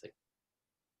something.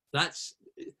 That's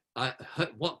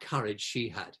what courage she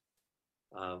had.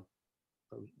 a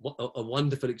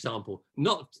wonderful example,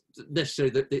 not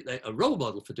necessarily a role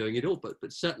model for doing it all, but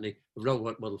certainly a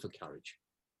role model for courage.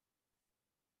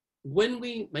 When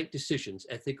we make decisions,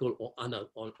 ethical or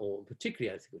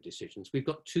particularly ethical decisions, we've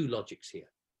got two logics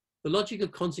here. The logic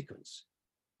of consequence,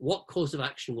 what course of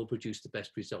action will produce the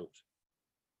best result?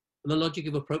 And the logic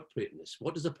of appropriateness,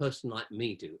 what does a person like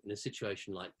me do in a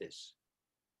situation like this?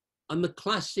 And the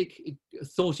classic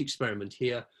thought experiment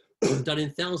here, done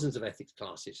in thousands of ethics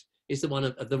classes, is the one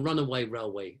of the runaway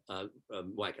railway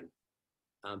wagon.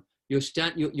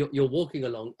 You're walking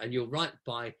along and you're right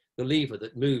by the lever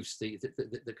that moves,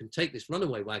 that can take this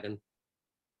runaway wagon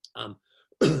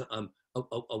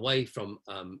away from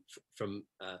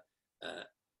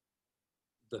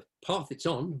the path it's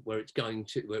on, where it's going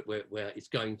to where it's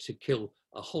going to kill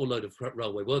a whole load of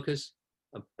railway workers,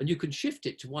 and you can shift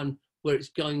it to one where it's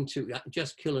going to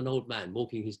just kill an old man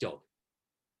walking his dog.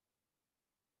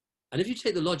 And if you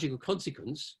take the logic of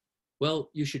consequence, well,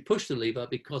 you should push the lever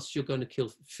because you're going to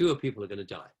kill, fewer people are going to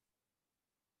die.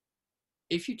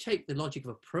 If you take the logic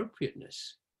of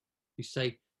appropriateness, you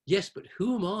say, yes, but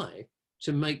who am I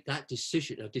to make that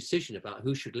decision, a decision about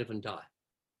who should live and die?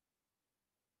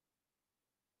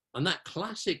 And that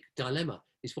classic dilemma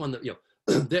is one that,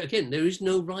 again, there is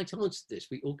no right answer to this.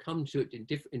 We all come to it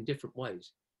in different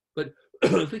ways. But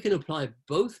if we can apply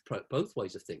both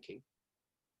ways of thinking,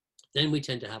 then we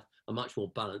tend to have a much more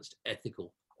balanced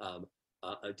ethical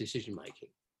decision making.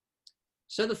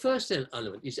 So the first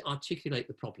element is articulate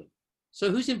the problem. So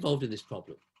who's involved in this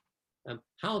problem?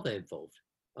 How are they involved?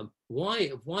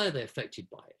 Why are they affected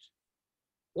by it?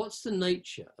 What's the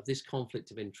nature of this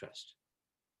conflict of interest?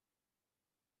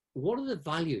 What are the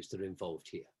values that are involved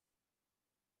here?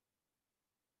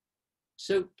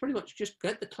 So pretty much just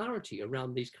get the clarity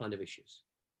around these kind of issues.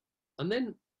 And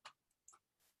then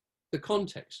the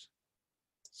context.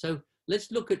 So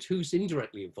let's look at who's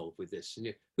indirectly involved with this.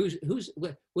 And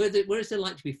where is there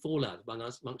like to be fallout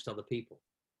amongst other people,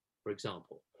 for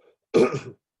example?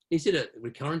 Is it a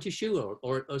recurrent issue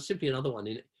or simply another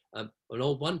one, an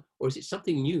old one? Or is it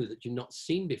something new that you've not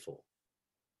seen before?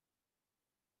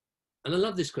 And I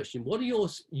love this question. What are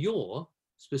your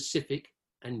specific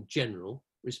and general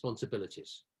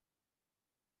responsibilities?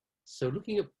 So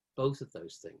looking at both of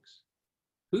those things,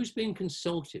 who's being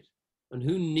consulted and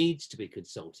who needs to be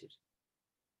consulted?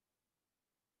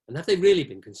 And have they really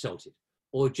been consulted?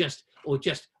 Or just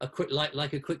a quick,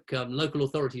 like a quick local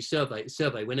authority survey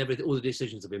whenever all the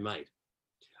decisions have been made?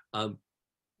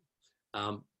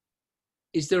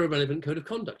 Is there a relevant code of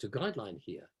conduct, a guideline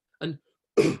here? And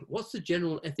what's the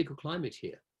general ethical climate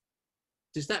here?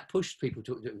 Does that push people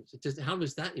to, how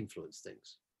does that influence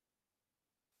things?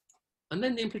 And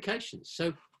then the implications.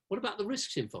 So what about the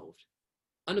risks involved?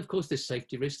 And of course, there's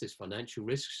safety risks, there's financial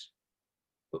risks,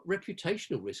 but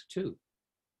reputational risk too.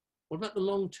 What about the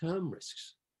long-term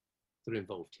risks that are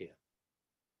involved here?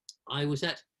 I was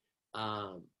at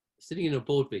sitting in a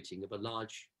board meeting of a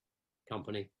large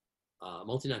company,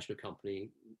 multinational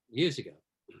company, years ago.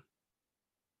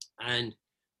 And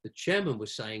the chairman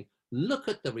was saying, look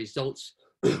at the results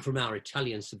from our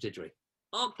Italian subsidiary.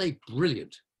 Aren't they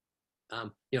brilliant?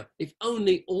 If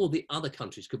only all the other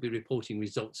countries could be reporting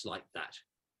results like that.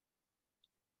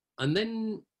 And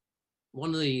then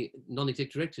one of the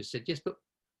non-executive directors said, yes, but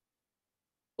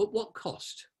at what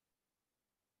cost?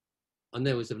 And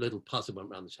there was a little puzzle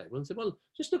went around the table and said, well,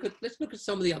 let's look at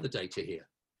some of the other data here.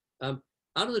 Out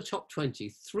of the top 20,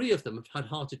 3 of them have had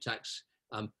heart attacks.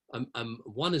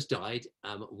 One has died,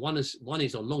 one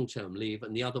is on long-term leave,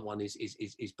 and the other one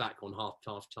is back on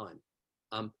half time.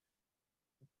 And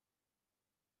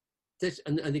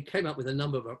they came up with a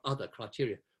number of other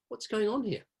criteria. What's going on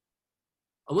here?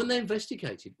 And when they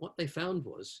investigated, what they found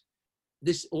was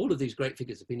all of these great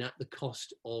figures have been at the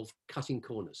cost of cutting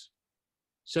corners.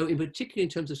 So in particular in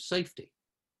terms of safety.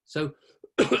 So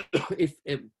if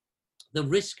the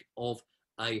risk of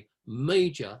a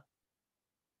major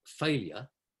failure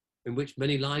in which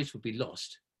many lives would be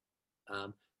lost,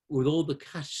 with all the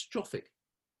catastrophic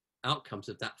outcomes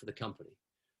of that for the company,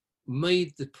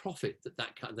 made the profit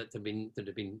that have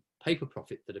been paper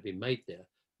profit that have been made there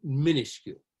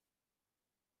minuscule.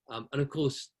 And of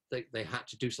course, they had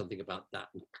to do something about that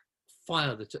and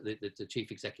fire the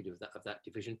chief executive of that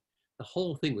division. The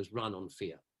whole thing was run on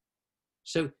fear.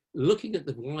 So looking at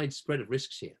the widespread of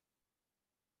risks here,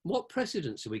 what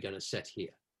precedents are we going to set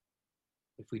here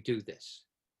if we do this?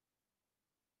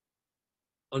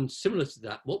 And similar to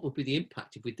that, what would be the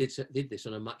impact if we did this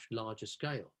on a much larger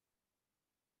scale?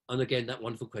 And again, that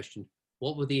wonderful question,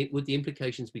 would the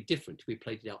implications be different if we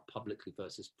played it out publicly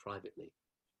versus privately?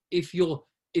 If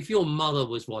your mother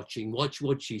was watching, what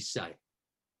would she say?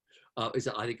 is,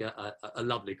 I think, a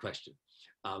lovely question.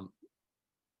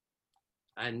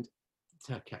 And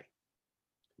okay.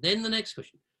 Then the next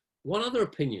question: what other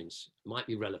opinions might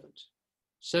be relevant?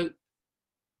 So,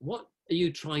 what are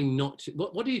you trying not to?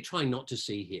 What are you trying not to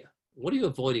see here? What are you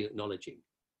avoiding acknowledging?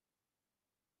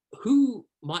 Who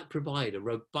might provide a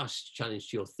robust challenge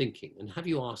to your thinking? And have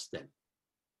you asked them?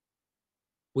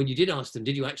 When you did ask them,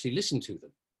 did you actually listen to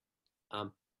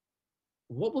them?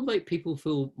 What will make people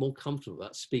feel more comfortable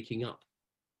about speaking up?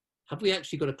 Have we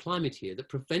actually got a climate here that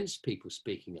prevents people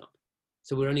speaking up?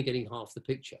 So we're only getting half the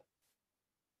picture.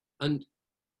 And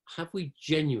have we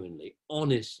genuinely,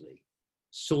 honestly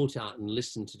sought out and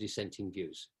listened to dissenting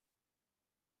views?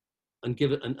 And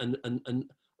give it and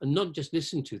not just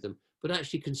listened to them, but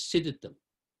actually considered them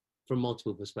from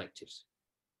multiple perspectives.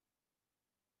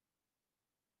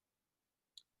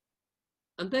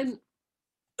 And then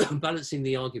balancing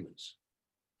the arguments.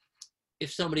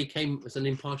 If somebody came as an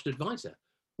impartial advisor,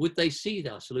 would they see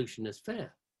our solution as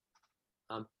fair?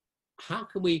 How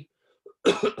can we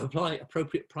apply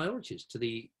appropriate priorities to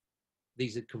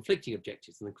these conflicting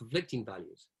objectives and the conflicting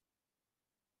values?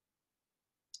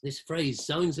 This phrase,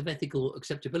 zones of ethical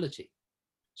acceptability.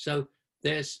 So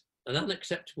there's an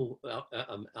unacceptable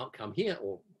outcome here,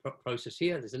 or process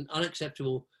here. There's an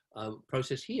unacceptable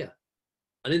process here,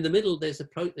 and in the middle there's a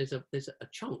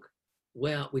chunk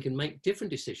where we can make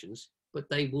different decisions, but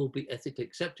they will be ethically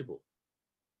acceptable.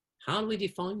 How do we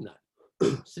define that?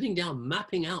 Sitting down,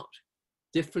 mapping out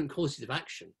different courses of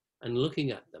action and looking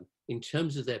at them in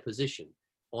terms of their position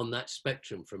on that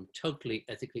spectrum from totally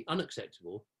ethically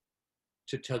unacceptable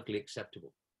to totally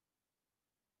acceptable.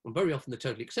 And very often the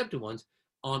totally acceptable ones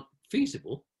aren't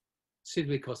feasible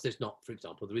simply because there's not, for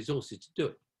example, the resources to do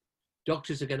it.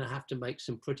 Doctors are going to have to make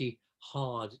some pretty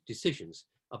hard decisions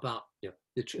about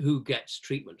who gets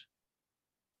treatment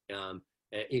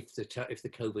if the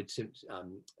COVID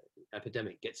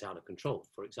epidemic gets out of control,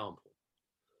 for example.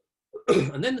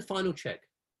 And then the final check,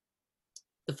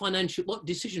 the financial, what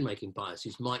decision-making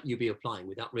biases might you be applying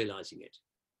without realizing it?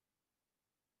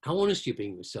 How honest are you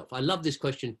being with yourself? I love this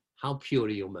question, how pure are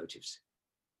your motives?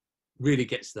 Really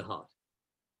gets to the heart.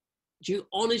 Do you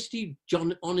honestly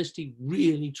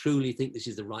really, truly think this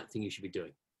is the right thing you should be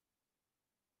doing?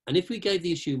 And if we gave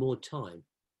the issue more time,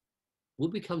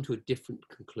 would we come to a different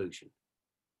conclusion?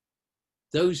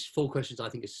 Those 4 questions I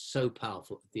think are so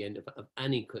powerful at the end of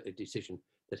any decision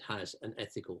that has an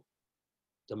ethical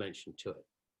dimension to it.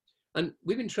 And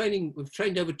we've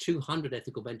trained over 200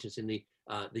 ethical mentors in the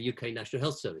UK National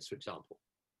Health Service, for example.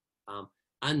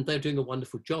 And they're doing a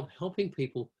wonderful job helping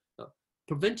people.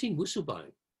 Preventing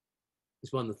whistleblowing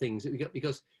is one of the things,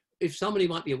 because if somebody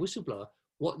might be a whistleblower,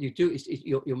 what you do is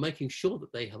you're making sure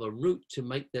that they have a route to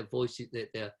make their voice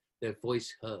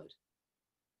heard.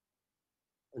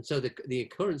 And so the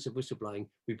occurrence of whistleblowing,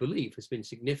 we believe, has been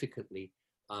significantly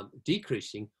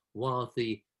decreasing, while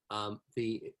the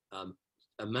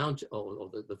amount or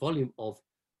the volume of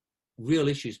real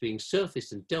issues being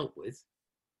surfaced and dealt with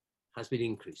has been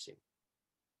increasing.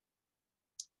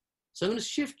 So I'm going to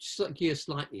shift gears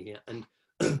slightly here and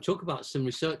talk about some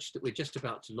research that we're just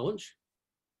about to launch,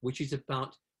 which is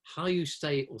about how you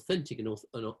stay authentic and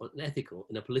ethical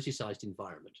in a politicized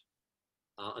environment.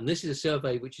 And this is a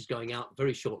survey which is going out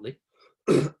very shortly,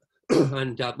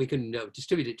 and we can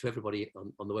distribute it to everybody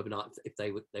on the webinar if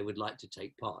they would like to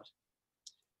take part.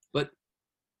 But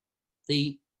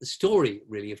the story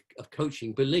really of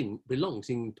coaching belongs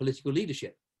in political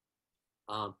leadership.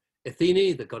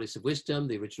 Athene, the goddess of wisdom,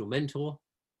 the original mentor,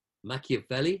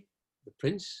 Machiavelli, the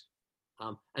prince,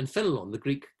 and Fenelon,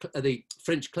 the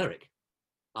French cleric,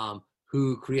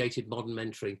 who created modern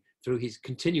mentoring through his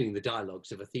continuing the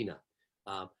dialogues of Athena,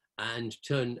 and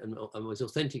was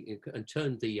authentic and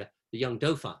turned the young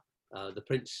Dauphin, the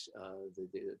prince,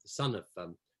 the son of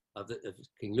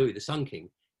King Louis, the Sun King,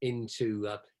 into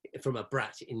from a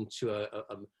brat into a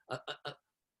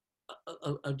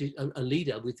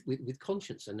leader with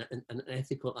conscience and an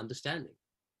ethical understanding.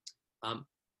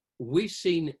 We've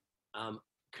seen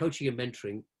coaching and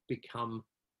mentoring become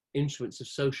instruments of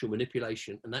social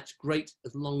manipulation, and that's great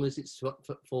as long as it's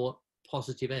for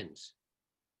positive ends.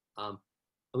 And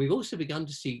we've also begun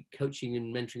to see coaching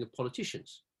and mentoring of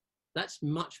politicians. That's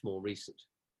much more recent.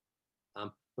 And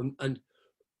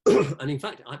in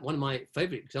fact, one of my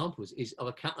favorite examples is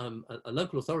of a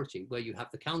local authority where you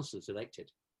have the councillors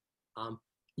elected.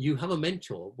 You have a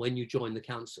mentor when you join the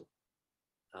council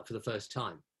for the first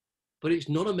time, but it's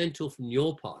not a mentor from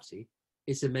your party,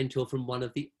 it's a mentor from one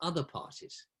of the other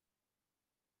parties.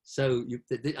 So,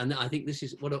 and I think this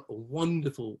is what a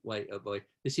wonderful way of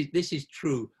this is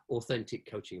true, authentic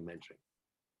coaching and mentoring.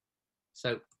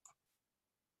 So,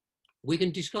 we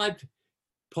can describe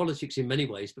politics in many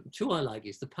ways, but two I like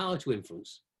is the power to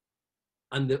influence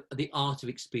and the art of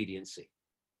expediency.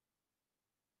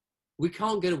 We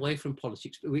can't get away from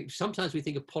politics. Sometimes we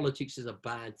think of politics as a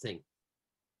bad thing,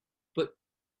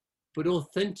 but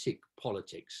authentic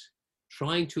politics,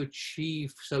 trying to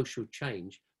achieve social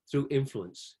change through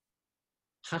influence,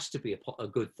 has to be a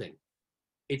good thing.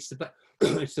 It's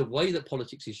the way that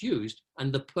politics is used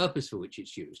and the purpose for which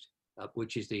it's used,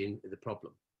 which is the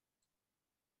problem.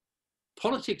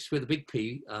 Politics with a big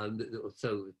P,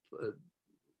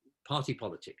 party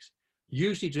politics,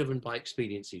 usually driven by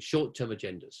expediency, short-term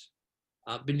agendas,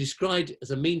 been described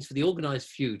as a means for the organized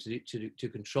few to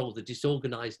control the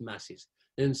disorganized masses.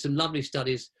 And some lovely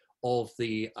studies of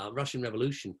the Russian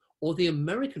Revolution or the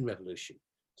American Revolution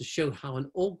to show how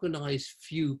an organized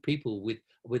few people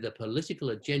with a political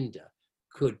agenda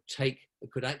could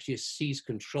actually seize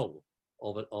control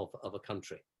of a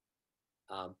country.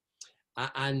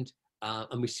 And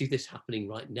we see this happening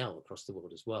right now across the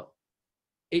world as well.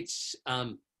 It's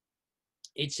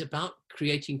about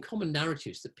creating common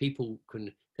narratives that people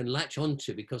can latch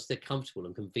onto because they're comfortable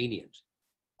and convenient.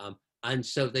 And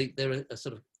so they're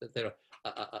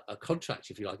a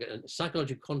contract, if you like, a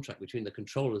psychological contract between the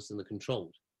controllers and the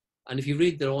controlled. And if you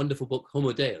read their wonderful book,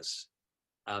 Homo Deus,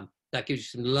 that gives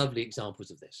you some lovely examples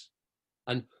of this.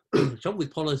 And the trouble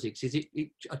with politics is it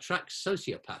attracts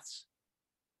sociopaths.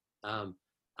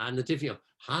 And the difference,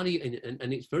 how do you,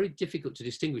 and it's very difficult to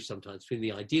distinguish sometimes between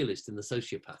the idealist and the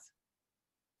sociopath.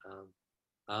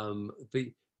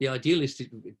 The idealist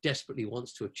desperately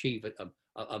wants to achieve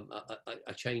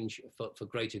a change for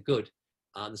greater good.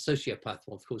 The sociopath,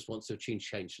 of course, wants to achieve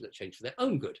change for their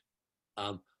own good.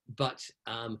 But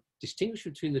distinguish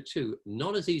between the two,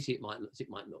 not as easy as it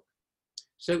might look.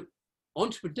 So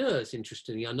entrepreneurs,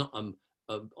 interestingly, are not,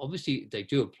 obviously they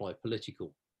do apply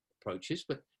political approaches,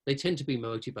 but they tend to be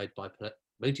motivated by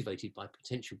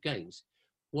potential gains,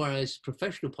 whereas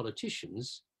professional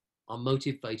politicians are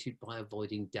motivated by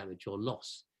avoiding damage or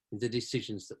loss in the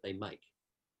decisions that they make.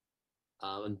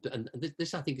 And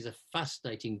this, I think, is a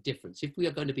fascinating difference. If we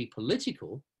are going to be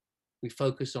political, we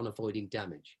focus on avoiding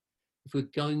damage. If we're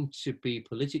going to be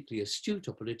politically astute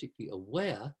or politically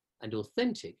aware and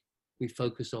authentic, we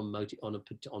focus on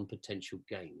potential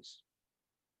gains.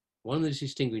 One of the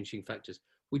distinguishing factors,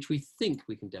 which we think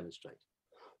we can demonstrate.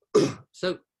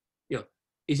 So,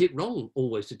 is it wrong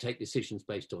always to take decisions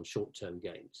based on short-term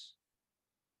gains?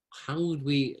 How would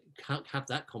we have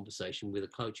that conversation with a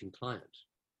coaching client?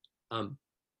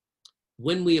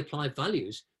 When we apply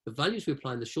values, the values we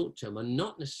apply in the short term are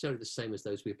not necessarily the same as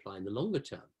those we apply in the longer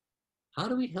term. How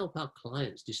do we help our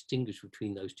clients distinguish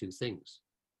between those two things?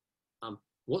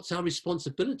 What's our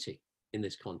responsibility in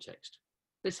this context?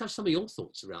 Let's have some of your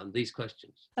thoughts around these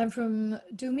questions. And from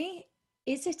Dumi,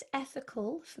 is it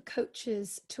ethical for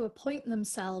coaches to appoint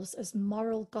themselves as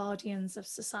moral guardians of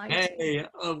society? Hey,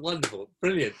 oh, wonderful,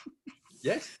 brilliant.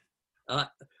 Yes, a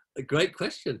great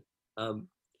question.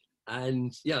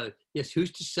 And yes,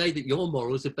 who's to say that your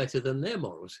morals are better than their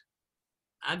morals?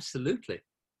 Absolutely.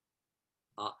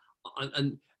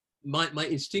 And my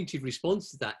instinctive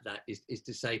response to that is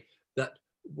to say that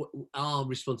our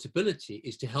responsibility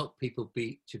is to help people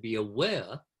to be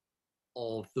aware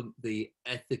of the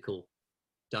ethical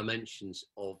dimensions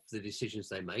of the decisions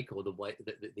they make, or the way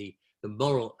the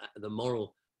moral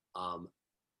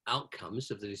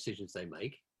outcomes of the decisions they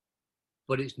make.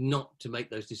 But it's not to make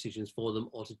those decisions for them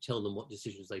or to tell them what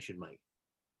decisions they should make.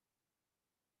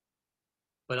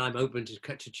 But I'm open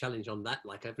to challenge on that,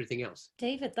 like everything else.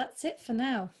 David, that's it for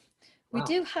now. Wow. We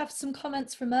do have some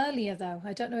comments from earlier, though.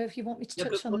 I don't know if you want me to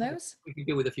touch on those. We can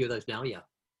deal with a few of those now, yeah.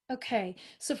 Okay,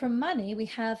 so from Manny, we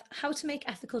have how to make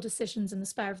ethical decisions in the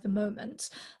spur of the moment,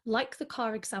 like the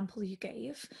car example you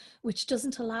gave, which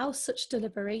doesn't allow such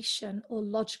deliberation or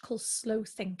logical slow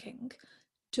thinking.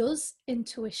 Does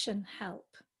intuition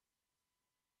help?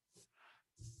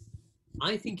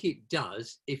 I think it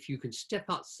does if you can step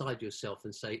outside yourself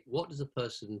and say, what does a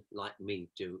person like me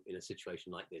do in a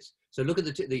situation like this? So look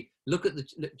at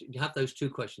you have those two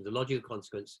questions, the logic of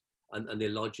consequence and the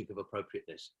logic of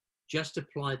appropriateness. Just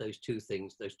apply those two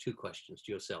things, those two questions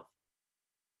to yourself.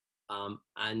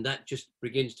 And that just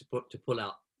begins to pull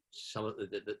out some of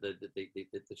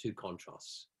the two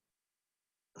contrasts.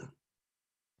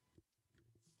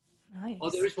 Nice. Oh,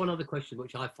 there is one other question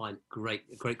which I find a great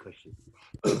question.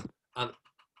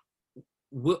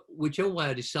 Whichever way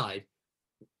I decide,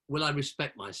 will I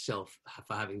respect myself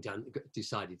for having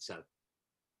decided so?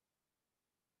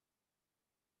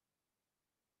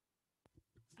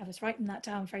 I was writing that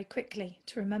down very quickly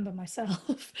to remember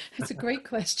myself. It's a great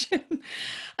question.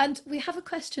 And we have a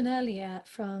question earlier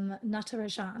from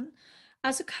Natarajan.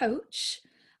 As a coach,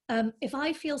 if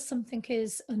I feel something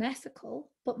is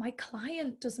unethical, but my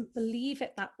client doesn't believe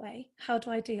it that way, how do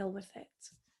I deal with it?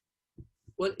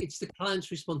 Well, it's the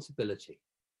client's responsibility,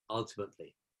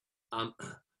 ultimately.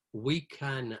 We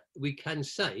can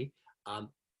say,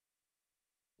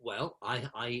 well,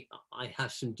 I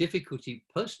have some difficulty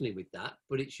personally with that,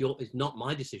 but it's not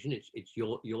my decision. It's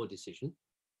your decision.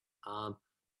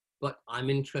 But I'm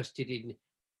interested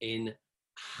in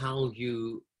how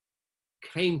you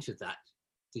came to that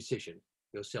decision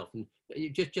yourself. And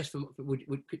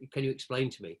can you explain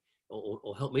to me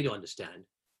or help me to understand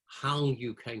how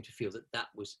you came to feel that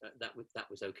was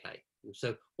okay? And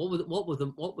so what were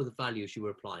the values you were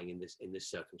applying in this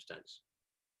circumstance?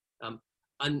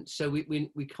 And so we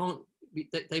can't.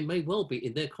 They may well be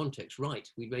in their context right.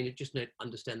 We may just not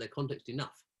understand their context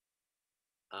enough.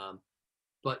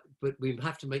 But we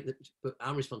have to make that. But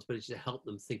our responsibility is to help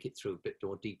them think it through a bit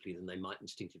more deeply than they might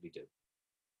instinctively do.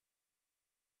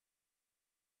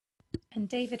 And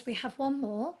David, we have one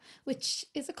more, which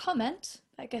is a comment,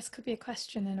 I guess could be a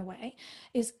question in a way.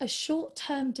 Is a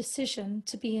short-term decision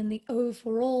to be in the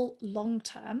overall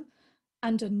long-term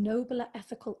and a nobler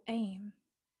ethical aim?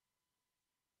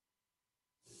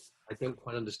 I don't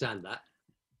quite understand that.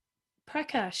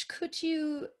 Prakash, could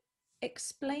you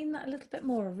explain that a little bit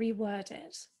more, or reword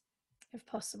it, if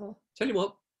possible? Tell you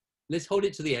what, let's hold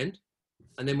it to the end,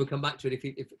 and then we'll come back to it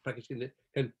if Prakash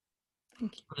can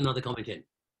put another comment in.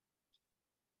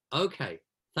 Okay,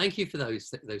 thank you for those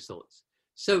thoughts.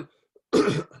 So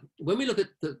when we look at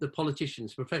the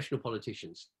politicians, professional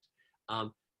politicians,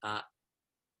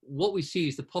 what we see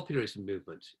is the popularism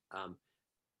movement.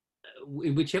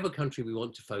 In whichever country we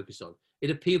want to focus on, it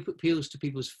appeals to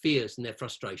people's fears and their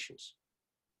frustrations.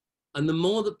 And the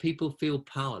more that people feel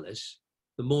powerless,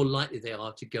 the more likely they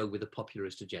are to go with a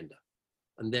popularist agenda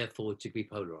and therefore to be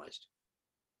polarized.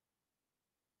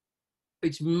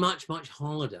 It's much, much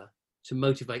harder to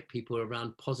motivate people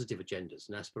around positive agendas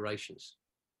and aspirations.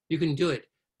 You can do it.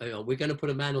 We're going to put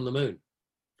a man on the moon,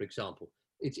 for example.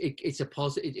 It's a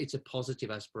positive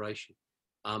aspiration,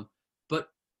 but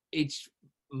it's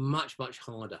much, much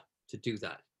harder to do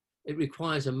that. It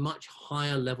requires a much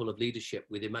higher level of leadership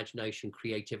with imagination,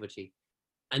 creativity,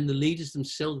 and the leaders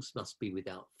themselves must be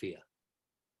without fear.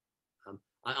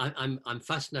 I'm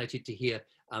fascinated to hear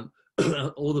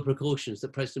all the precautions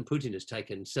that President Putin has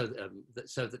taken so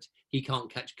that he can't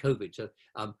catch COVID. So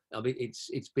I mean,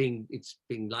 it's being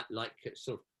like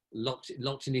sort of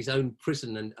locked in his own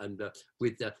prison and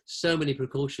with so many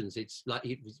precautions. It's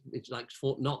like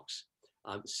Fort Knox.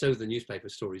 So the newspaper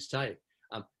stories say.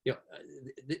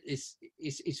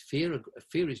 It's fear.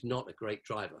 Fear is not a great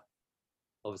driver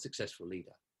of a successful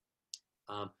leader.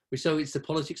 So it's the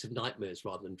politics of nightmares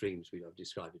rather than dreams, I've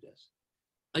described it as.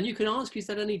 And you can ask, is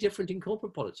that any different in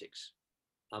corporate politics?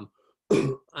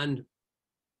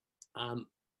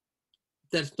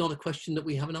 That's not a question that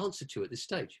we have an answer to at this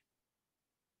stage.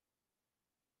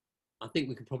 I think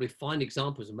we can probably find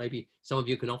examples, and maybe some of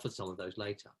you can offer some of those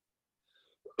later.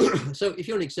 So if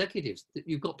you're an executive,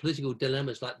 you've got political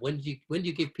dilemmas like when do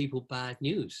you give people bad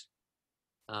news?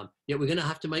 We're going to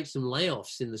have to make some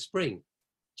layoffs in the spring.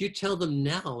 Do you tell them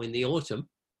now in the autumn,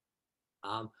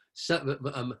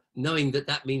 knowing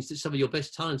that means that some of your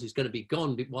best talent is going to be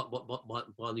gone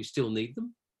while you still need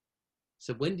them?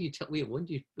 So when do you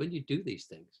do these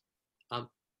things?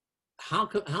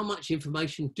 How much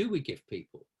information do we give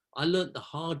people? I learned the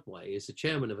hard way as the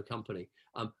chairman of a company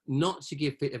not to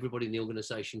give everybody in the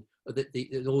organization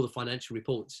all the financial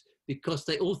reports, because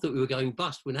they all thought we were going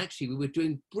bust when actually we were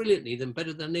doing brilliantly and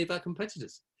better than any of our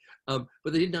competitors. But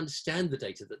they didn't understand the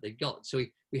data that they got. So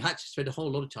we had to spend a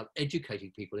whole lot of time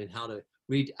educating people in how to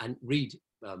read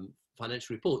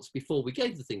financial reports before we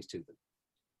gave the things to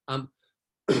them.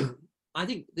 I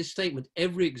think this statement,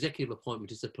 every executive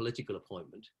appointment is a political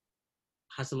appointment,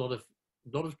 has a lot of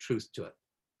truth to it.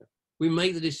 We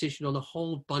make the decision on a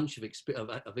whole bunch of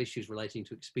issues relating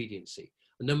to expediency.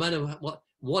 And no matter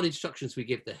what instructions we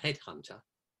give the headhunter,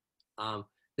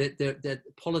 that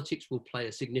politics will play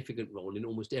a significant role in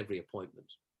almost every appointment.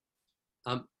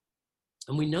 And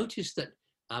we notice that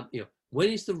when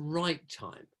is the right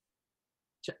time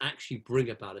to actually bring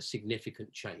about a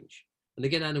significant change? And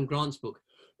again, Adam Grant's book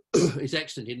is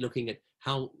excellent in looking at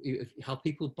how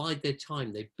people bide their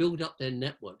time. They build up their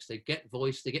networks. They get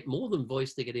voice. They get more than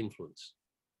voice. They get influence.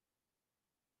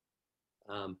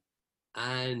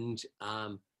 And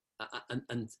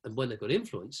when they've got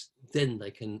influence, then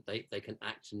they can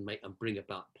act and bring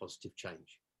about positive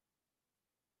change.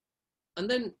 And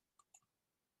then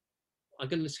I'm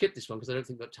going to skip this one because I don't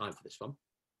think we've got time for this one.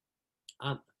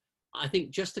 I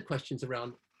think just the questions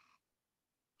around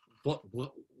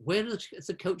where does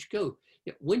the coach go?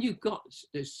 When you've got,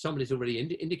 somebody's already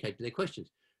indicated their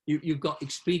questions, you've got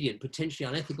expedient, potentially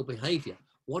unethical behavior.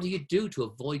 What do you do to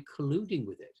avoid colluding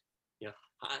with it?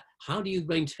 How do you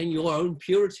maintain your own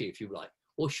purity, if you like?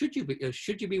 Or should you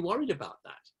be worried about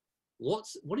that?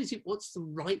 What's the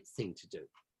right thing to do?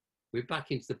 We're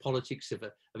back into the politics of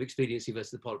expediency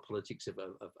versus the politics of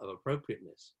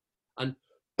appropriateness. And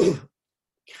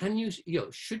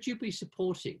should you be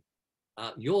supporting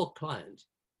your client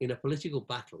in a political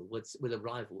battle with a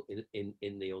rival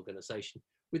in the organization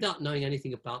without knowing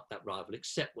anything about that rival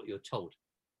except what you're told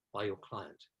by your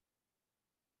client?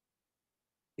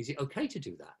 Is it okay to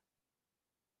do that?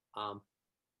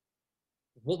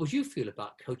 What would you feel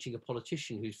about coaching a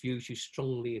politician whose views you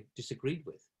strongly disagreed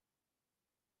with?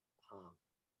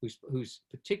 Who's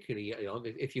particularly,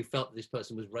 if you felt that this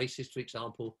person was racist, for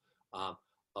example,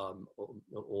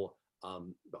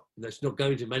 let's not go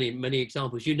into many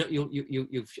examples.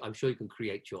 I'm sure you can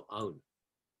create your own.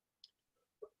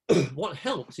 What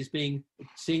helps is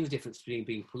seeing the difference between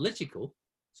being political,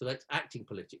 so that's acting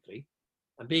politically,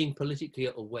 and being politically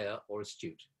aware or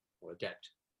astute or adept.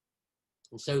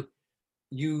 And so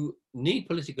you need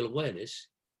political awareness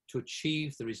to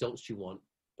achieve the results you want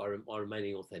by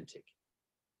remaining authentic.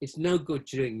 It's no good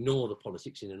to ignore the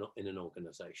politics in an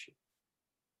organization.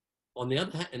 On the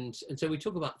other hand, and so we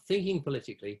talk about thinking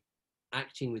politically,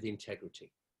 acting with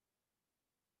integrity.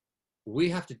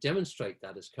 We have to demonstrate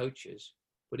that as coaches,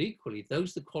 but equally,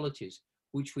 those are the qualities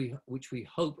which we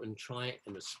hope and try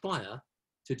and aspire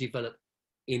to develop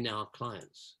in our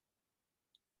clients.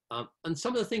 And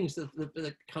some of the things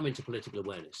that come into political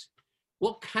awareness.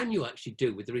 What can you actually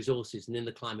do with the resources and in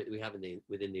the climate that we have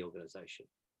within the organization?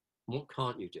 And what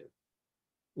can't you do?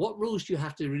 What rules do you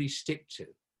have to really stick to?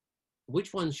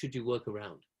 Which ones should you work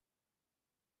around?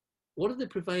 What are the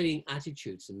prevailing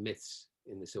attitudes and myths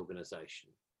in this organization?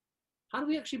 How do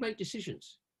we actually make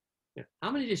decisions?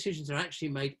 How many decisions are actually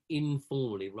made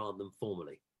informally rather than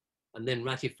formally and then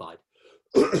ratified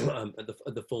at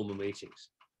the formal meetings?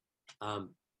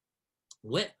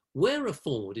 Where are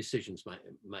formal decisions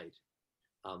made?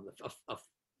 A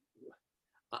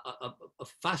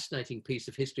fascinating piece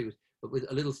of history with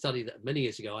a little study that many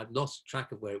years ago, I've lost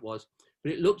track of where it was,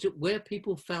 but it looked at where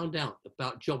people found out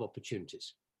about job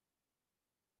opportunities.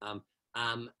 And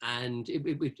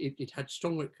it had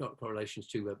strong correlations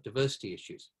to diversity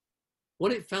issues.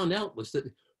 What it found out was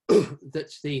that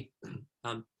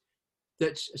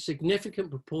that a significant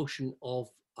proportion of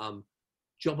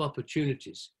job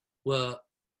opportunities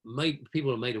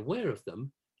people are made aware of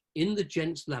them in the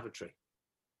gents' lavatory.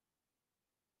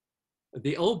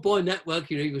 The old boy network,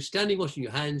 you were standing washing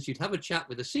your hands, you'd have a chat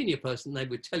with a senior person, they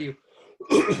would tell you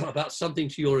about something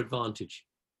to your advantage.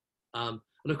 And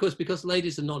of course, because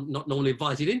ladies are not normally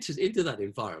invited into that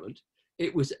environment,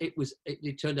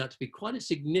 it turned out to be quite a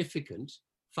significant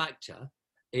factor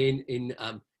in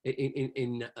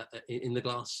the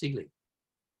glass ceiling.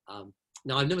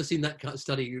 Now, I've never seen that kind of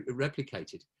study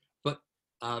replicated, but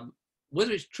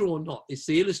whether it's true or not, it's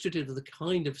the illustrative of the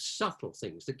kind of subtle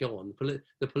things that go on,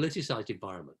 the politicized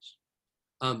environments.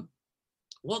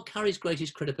 What carries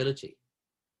greatest credibility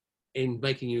in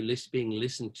making you being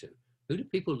listened to? Who do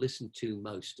people listen to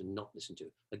most and not listen to?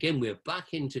 Again, we're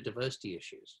back into diversity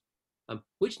issues.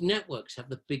 Which networks have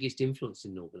the biggest influence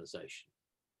in an organization?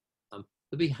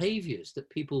 The behaviors that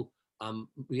people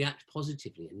react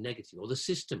positively and negatively, or the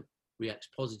system reacts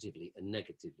positively and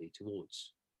negatively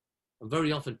towards. And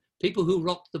very often, people who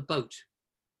rock the boat,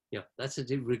 that's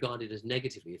regarded as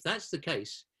negatively. If that's the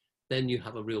case, then you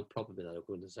have a real problem in that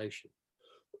organization.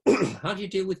 How do you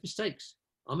deal with mistakes?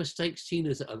 Are mistakes seen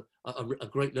as a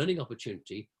great learning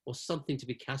opportunity or something to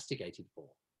be castigated for?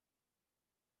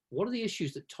 What are the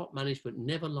issues that top management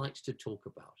never likes to talk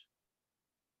about?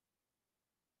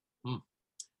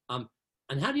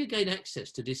 And how do you gain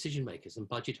access to decision makers and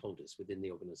budget holders within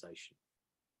the organization?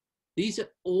 These are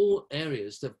all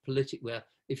areas of where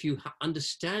if you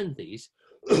understand these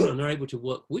and are able to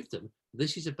work with them,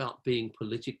 this is about being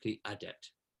politically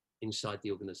adept inside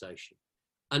the organization.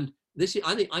 And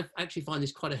I actually find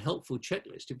this quite a helpful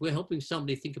checklist. If we're helping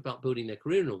somebody think about building their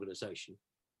career in an organization,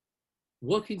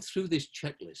 working through this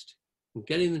checklist and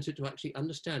getting them to actually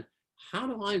understand, how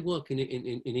do I work in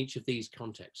each of these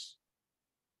contexts?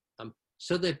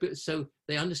 So they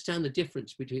understand the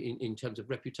difference between, in terms of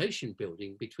reputation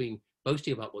building, between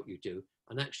boasting about what you do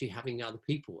and actually having other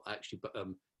people actually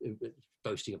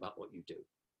boasting about what you do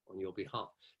on your behalf.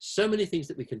 So many things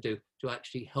that we can do to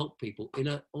actually help people in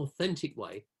an authentic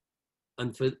way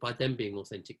and by them being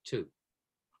authentic too.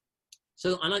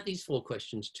 So I like these 4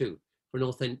 questions too, for an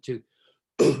authentic,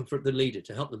 for the leader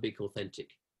to help them be authentic.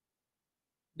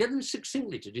 Get them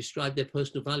succinctly to describe their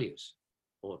personal values.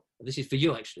 Or this is for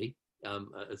you actually,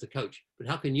 as a coach, but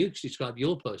how can you describe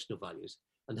your personal values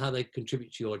and how they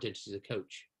contribute to your identity as a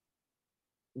coach?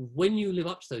 When you live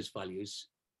up to those values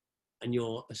and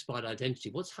your aspired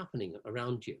identity, what's happening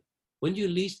around you? When do you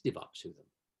least live up to them?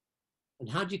 And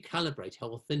how do you calibrate how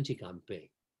authentic I'm being?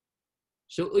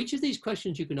 So each of these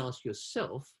questions you can ask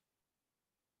yourself,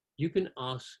 you can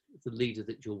ask the leader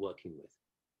that you're working with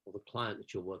or the client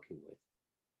that you're working with.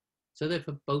 So they're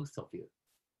for both of you.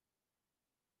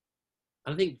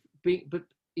 I think, but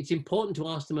it's important to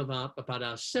ask them about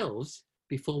ourselves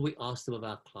before we ask them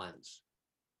about clients,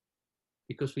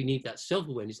 because we need that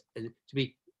self-awareness to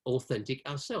be authentic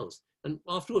ourselves. And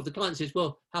after all, if the client says,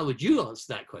 well, how would you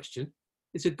answer that question?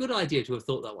 It's a good idea to have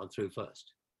thought that one through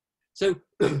first. So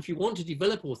if you want to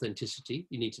develop authenticity,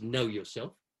 you need to know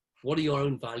yourself. What are your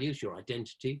own values, your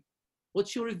identity?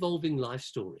 What's your evolving life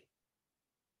story?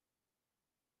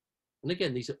 And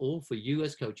again, these are all for you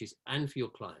as coaches and for your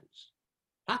clients.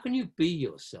 How can you be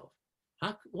yourself?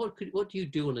 What do you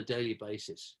do on a daily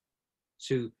basis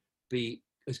to be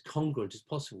as congruent as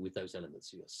possible with those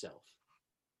elements of yourself?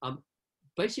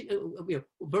 Basically,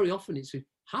 very often it's,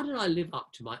 how did I live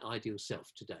up to my ideal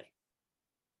self today?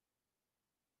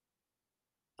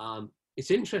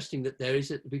 It's interesting that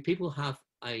people have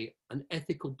an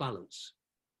ethical balance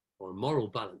or a moral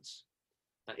balance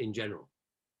in general.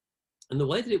 And the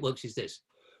way that it works is this.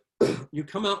 You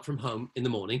come out from home in the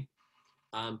morning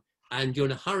and you're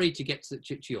in a hurry to get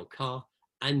to your car,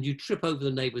 and you trip over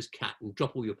the neighbour's cat and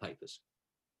drop all your papers.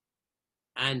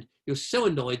 And you're so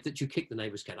annoyed that you kick the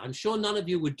neighbour's cat. I'm sure none of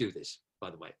you would do this, by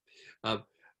the way.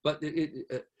 But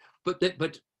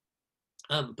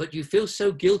you feel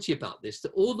so guilty about this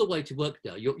that all the way to work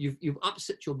now, you've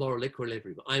upset your moral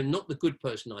equilibrium. I am not the good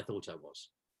person I thought I was.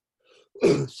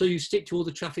 So you stick to all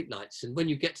the traffic lights, and when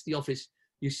you get to the office,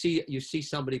 you see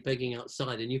somebody begging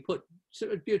outside, and you're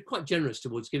quite generous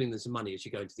towards giving them some money as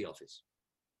you go into the office.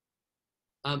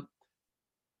 On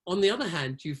the other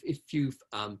hand, if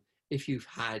you've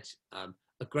had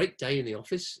a great day in the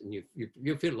office and you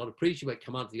feel a lot of pressure, you might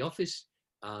come out of the office,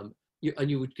 and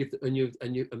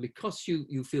because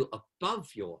you feel above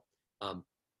your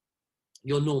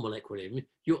normal equilibrium,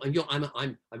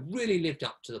 I've really lived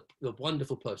up to the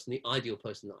wonderful person, the ideal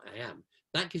person that I am.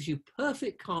 That gives you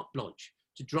perfect carte blanche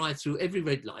to drive through every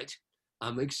red light,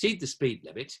 exceed the speed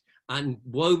limit, and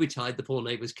woe betide the poor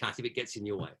neighbour's cat if it gets in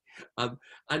your way.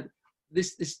 And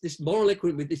this moral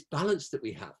equilibrium, this balance that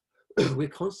we have, we're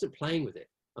constantly playing with it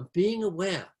and being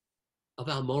aware of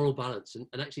our moral balance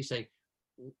and actually saying,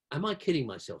 am I kidding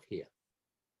myself here?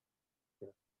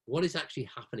 What is actually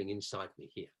happening inside me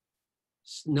here?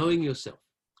 Knowing yourself.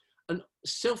 And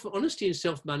self-honesty and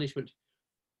self-management,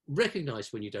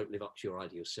 recognize when you don't live up to your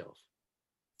ideal self.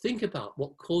 Think about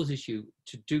what causes you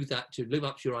to do that, to live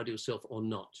up to your ideal self or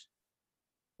not.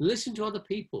 Listen to other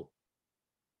people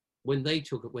when they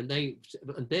talk,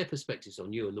 and their perspectives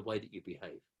on you and the way that you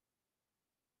behave.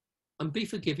 And be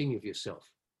forgiving of yourself.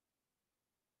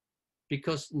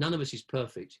 Because none of us is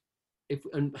perfect.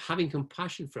 And having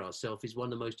compassion for ourselves is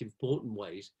one of the most important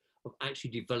ways of actually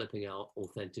developing our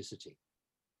authenticity.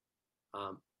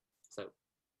 So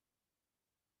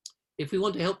if we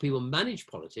want to help people manage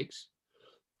politics,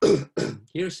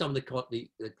 here are some of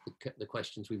the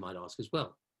questions we might ask as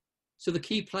well. So the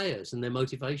key players and their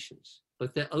motivations,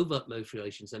 both their overt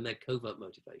motivations and their covert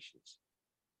motivations.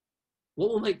 What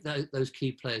will make those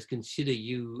key players consider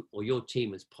you or your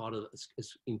team as part of,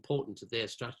 as important to their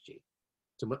strategy,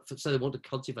 so they want to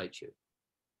cultivate you?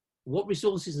 What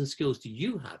resources and skills do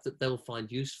you have that they'll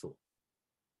find useful?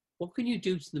 What can you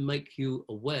do to make you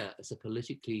aware as a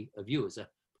politically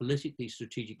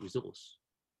strategic resource?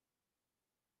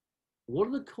 What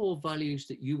are the core values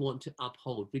that you want to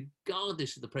uphold,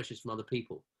 regardless of the pressures from other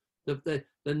people? The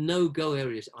no-go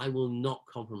areas, I will not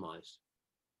compromise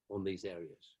on these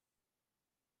areas.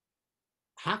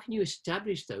 How can you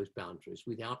establish those boundaries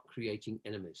without creating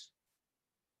enemies?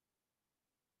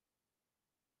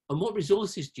 And what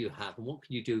resources do you have, and what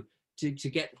can you do to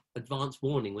get advance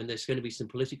warning when there's going to be some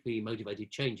politically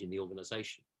motivated change in the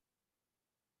organization?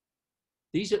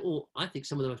 These are all, I think,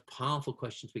 some of the most powerful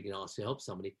questions we can ask to help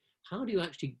somebody. How do you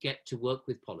actually get to work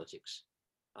with politics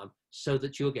so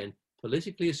that you're, again,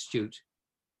 politically astute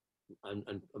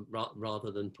and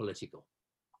rather than political?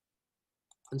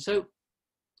 And so,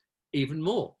 even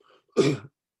more,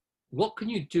 what can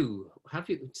you do? Have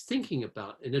you thinking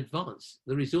about in advance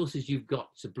the resources you've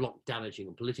got to block damaging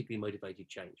and politically motivated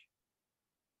change?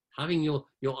 having your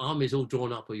armies all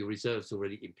drawn up or your reserves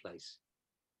already in place.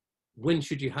 When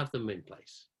should you have them in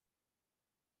place?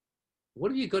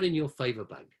 What have you got in your favor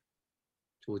bank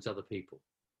towards other people?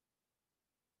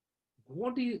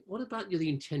 What about the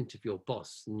intent of your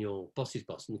boss and your boss's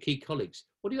boss and key colleagues?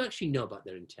 What do you actually know about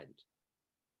their intent?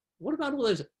 What about all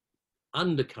those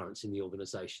undercurrents in the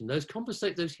organization, those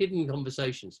hidden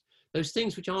conversations, those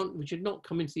things which had not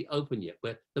come into the open yet,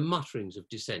 where the mutterings of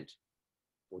dissent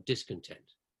or discontent,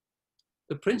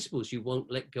 the principles you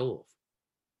won't let go of,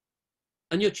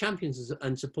 and your champions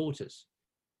and supporters,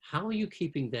 how are you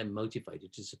keeping them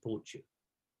motivated to support you?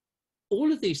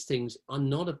 All of these things are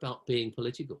not about being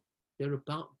political. They're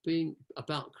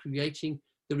about creating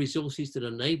the resources that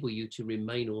enable you to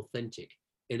remain authentic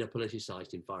in a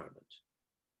politicized environment.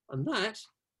 And that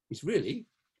is really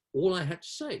all I had to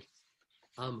say.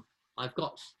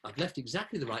 I've left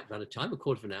exactly the right amount of time, a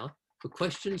quarter of an hour, for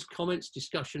questions, comments,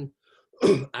 discussion,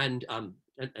 and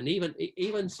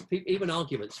even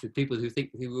arguments with people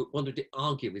who wanted to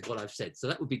argue with what I've said. So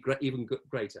that would be great, even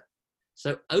greater.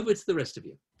 So over to the rest of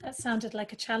you. That sounded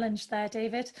like a challenge there,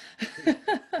 David.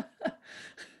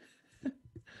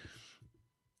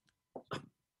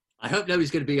 I hope nobody's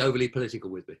going to be overly political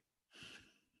with me.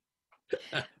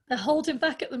 They're holding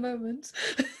back at the moment.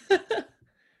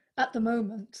 At the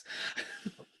moment.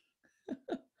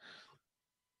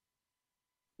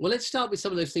 Well, let's start with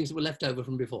some of those things that were left over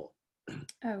from before.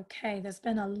 Okay, there's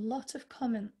been a lot of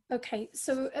comment. Okay,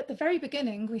 so at the very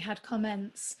beginning, we had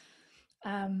comments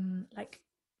like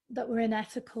that were in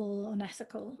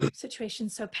unethical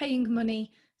situations. So paying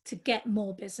money to get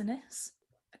more business.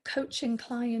 A coaching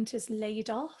client is laid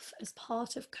off as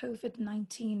part of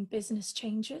COVID-19 business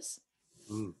changes.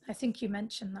 I think you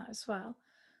mentioned that as well.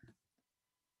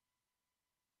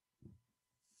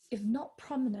 If not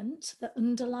prominent, the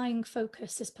underlying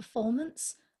focus is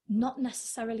performance, not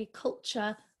necessarily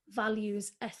culture,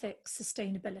 values, ethics,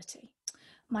 sustainability.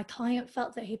 My client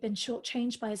felt that he'd been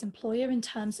shortchanged by his employer in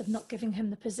terms of not giving him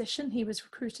the position he was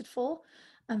recruited for,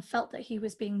 and felt that he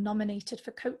was being nominated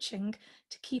for coaching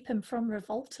to keep him from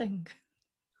revolting.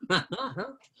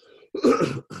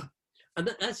 And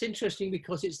that's interesting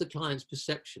because it's the client's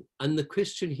perception. And the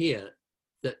question here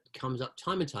that comes up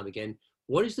time and time again,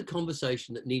 what is the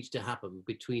conversation that needs to happen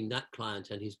between that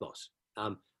client and his boss?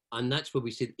 And that's where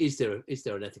we see, is there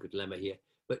an ethical dilemma here?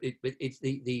 But it's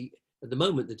at the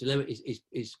moment, the dilemma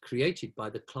is created by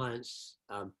the client's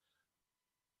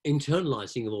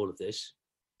internalizing of all of this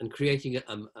and creating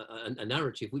a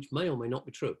narrative which may or may not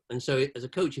be true. And so as a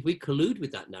coach, if we collude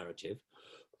with that narrative,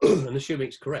 and assuming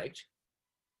it's correct,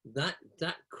 that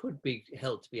could be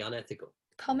held to be unethical.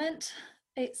 Comment.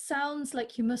 It sounds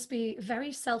like you must be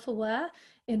very self-aware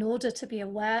in order to be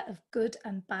aware of good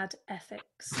and bad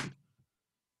ethics.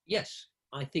 Yes,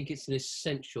 I think it's an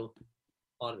essential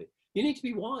part of it. You need to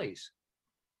be wise,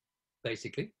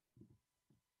 basically.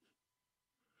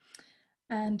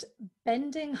 And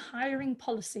bending hiring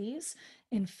policies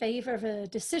in favor of a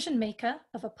decision maker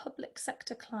of a public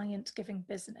sector client giving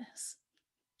business.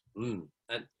 And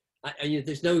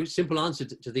there's no simple answer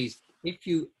to these.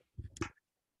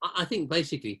 I think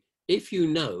basically, if you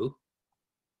know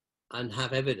and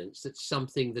have evidence that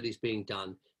something that is being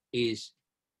done is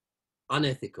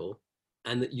unethical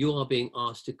and that you are being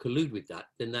asked to collude with that,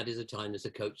 then that is a time as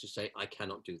a coach to say, I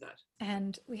cannot do that.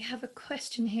 And we have a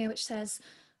question here which says,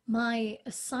 my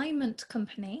assignment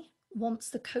company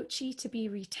wants the coachee to be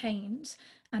retained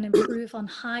and improve on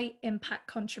high impact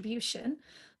contribution.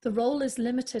 The role is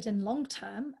limited in long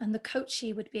term and the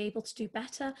coachee would be able to do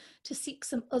better to seek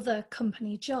some other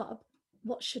company job.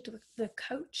 What should the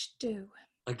coach do?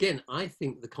 Again, I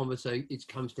think the conversation, it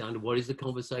comes down to what is the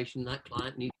conversation that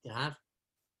client needs to have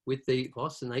with the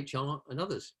boss and HR and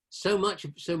others. So many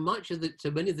of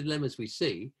the dilemmas we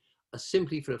see are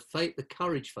simply for the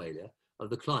courage failure of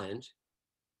the client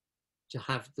to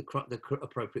have the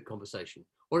appropriate conversation,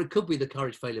 or it could be the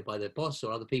courage failure by their boss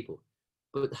or other people.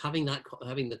 But having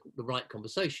the right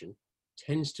conversation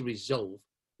tends to resolve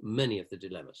many of the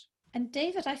dilemmas. And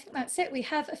David, I think that's it. We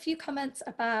have a few comments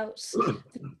about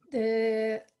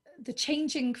the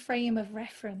changing frame of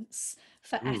reference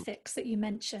for ethics that you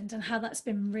mentioned and how that's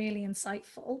been really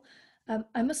insightful.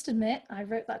 I must admit, I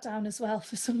wrote that down as well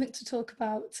for something to talk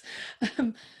about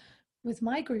with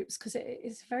my groups, because it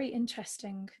is a very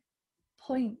interesting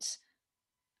point.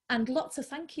 And lots of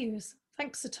thank yous.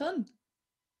 Thanks a ton.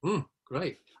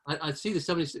 Great. I see that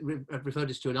somebody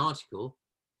referred us to an article.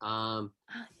 Yes.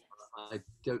 I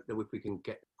don't know if we can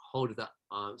get hold of that.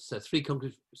 So three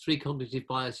cognitive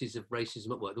biases of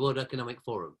racism at work, the World Economic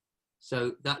Forum.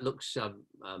 So that looks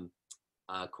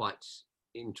quite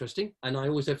Interesting. And I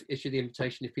always have to issue the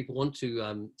invitation if people want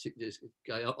to.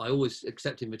 I always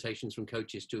accept invitations from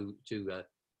coaches to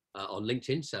on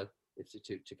LinkedIn, so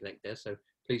to connect there. So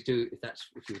please do,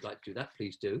 if you would like to do that,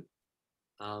 please do.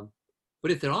 But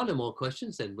if there are no more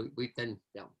questions, then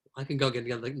I can go get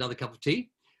another cup of tea.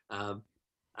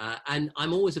 And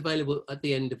I'm always available at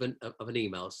the end of an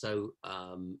email. So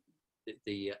I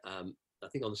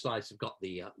think on the slides have got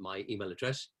my email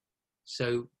address.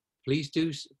 So please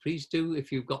do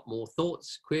if you've got more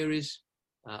thoughts, queries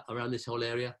around this whole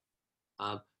area.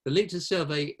 The link to the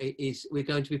survey we're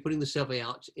going to be putting the survey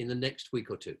out in the next week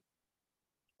or two.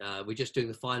 We're just doing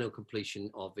the final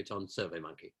completion of it on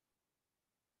SurveyMonkey.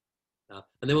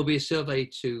 And there will be a survey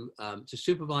to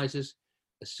supervisors,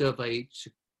 a survey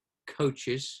to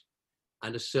coaches,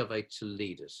 and a survey to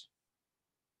leaders.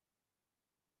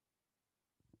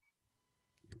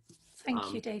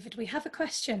 Thank you, David. We have a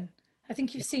question. I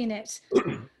think you've seen it.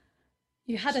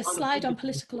 You had a slide on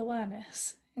political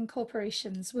awareness in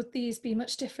corporations. Would these be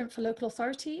much different for local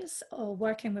authorities or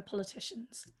working with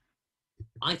politicians?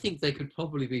 I think they could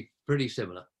probably be pretty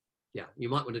similar. Yeah, you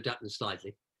might want to adapt them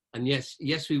slightly. And yes,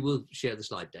 we will share the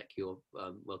slide deck. You're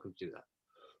welcome to do that.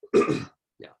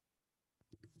 Yeah.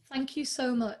 Thank you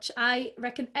so much. I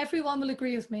reckon everyone will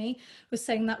agree with me with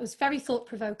saying that was very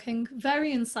thought-provoking,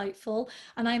 very insightful.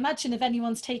 And I imagine if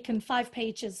anyone's taken 5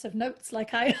 pages of notes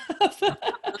like I have,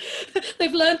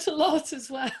 they've learned a lot as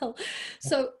well.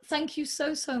 So thank you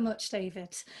so much,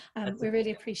 David. We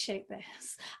really appreciate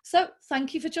this. So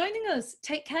thank you for joining us.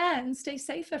 Take care and stay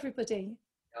safe, everybody.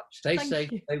 Yep. Stay safe,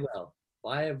 stay well.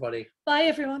 Bye, everybody. Bye,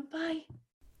 everyone. Bye.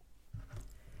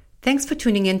 Thanks for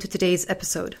tuning in to today's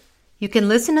episode. You can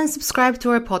listen and subscribe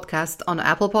to our podcast on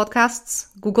Apple Podcasts,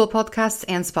 Google Podcasts,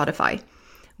 and Spotify.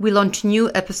 We launch new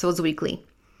episodes weekly.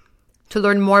 To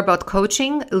learn more about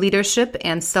coaching, leadership,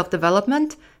 and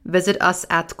self-development, visit us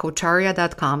at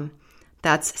coacharya.com.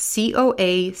 That's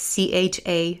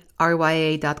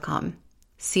COACHARYA.com.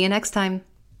 See you next time.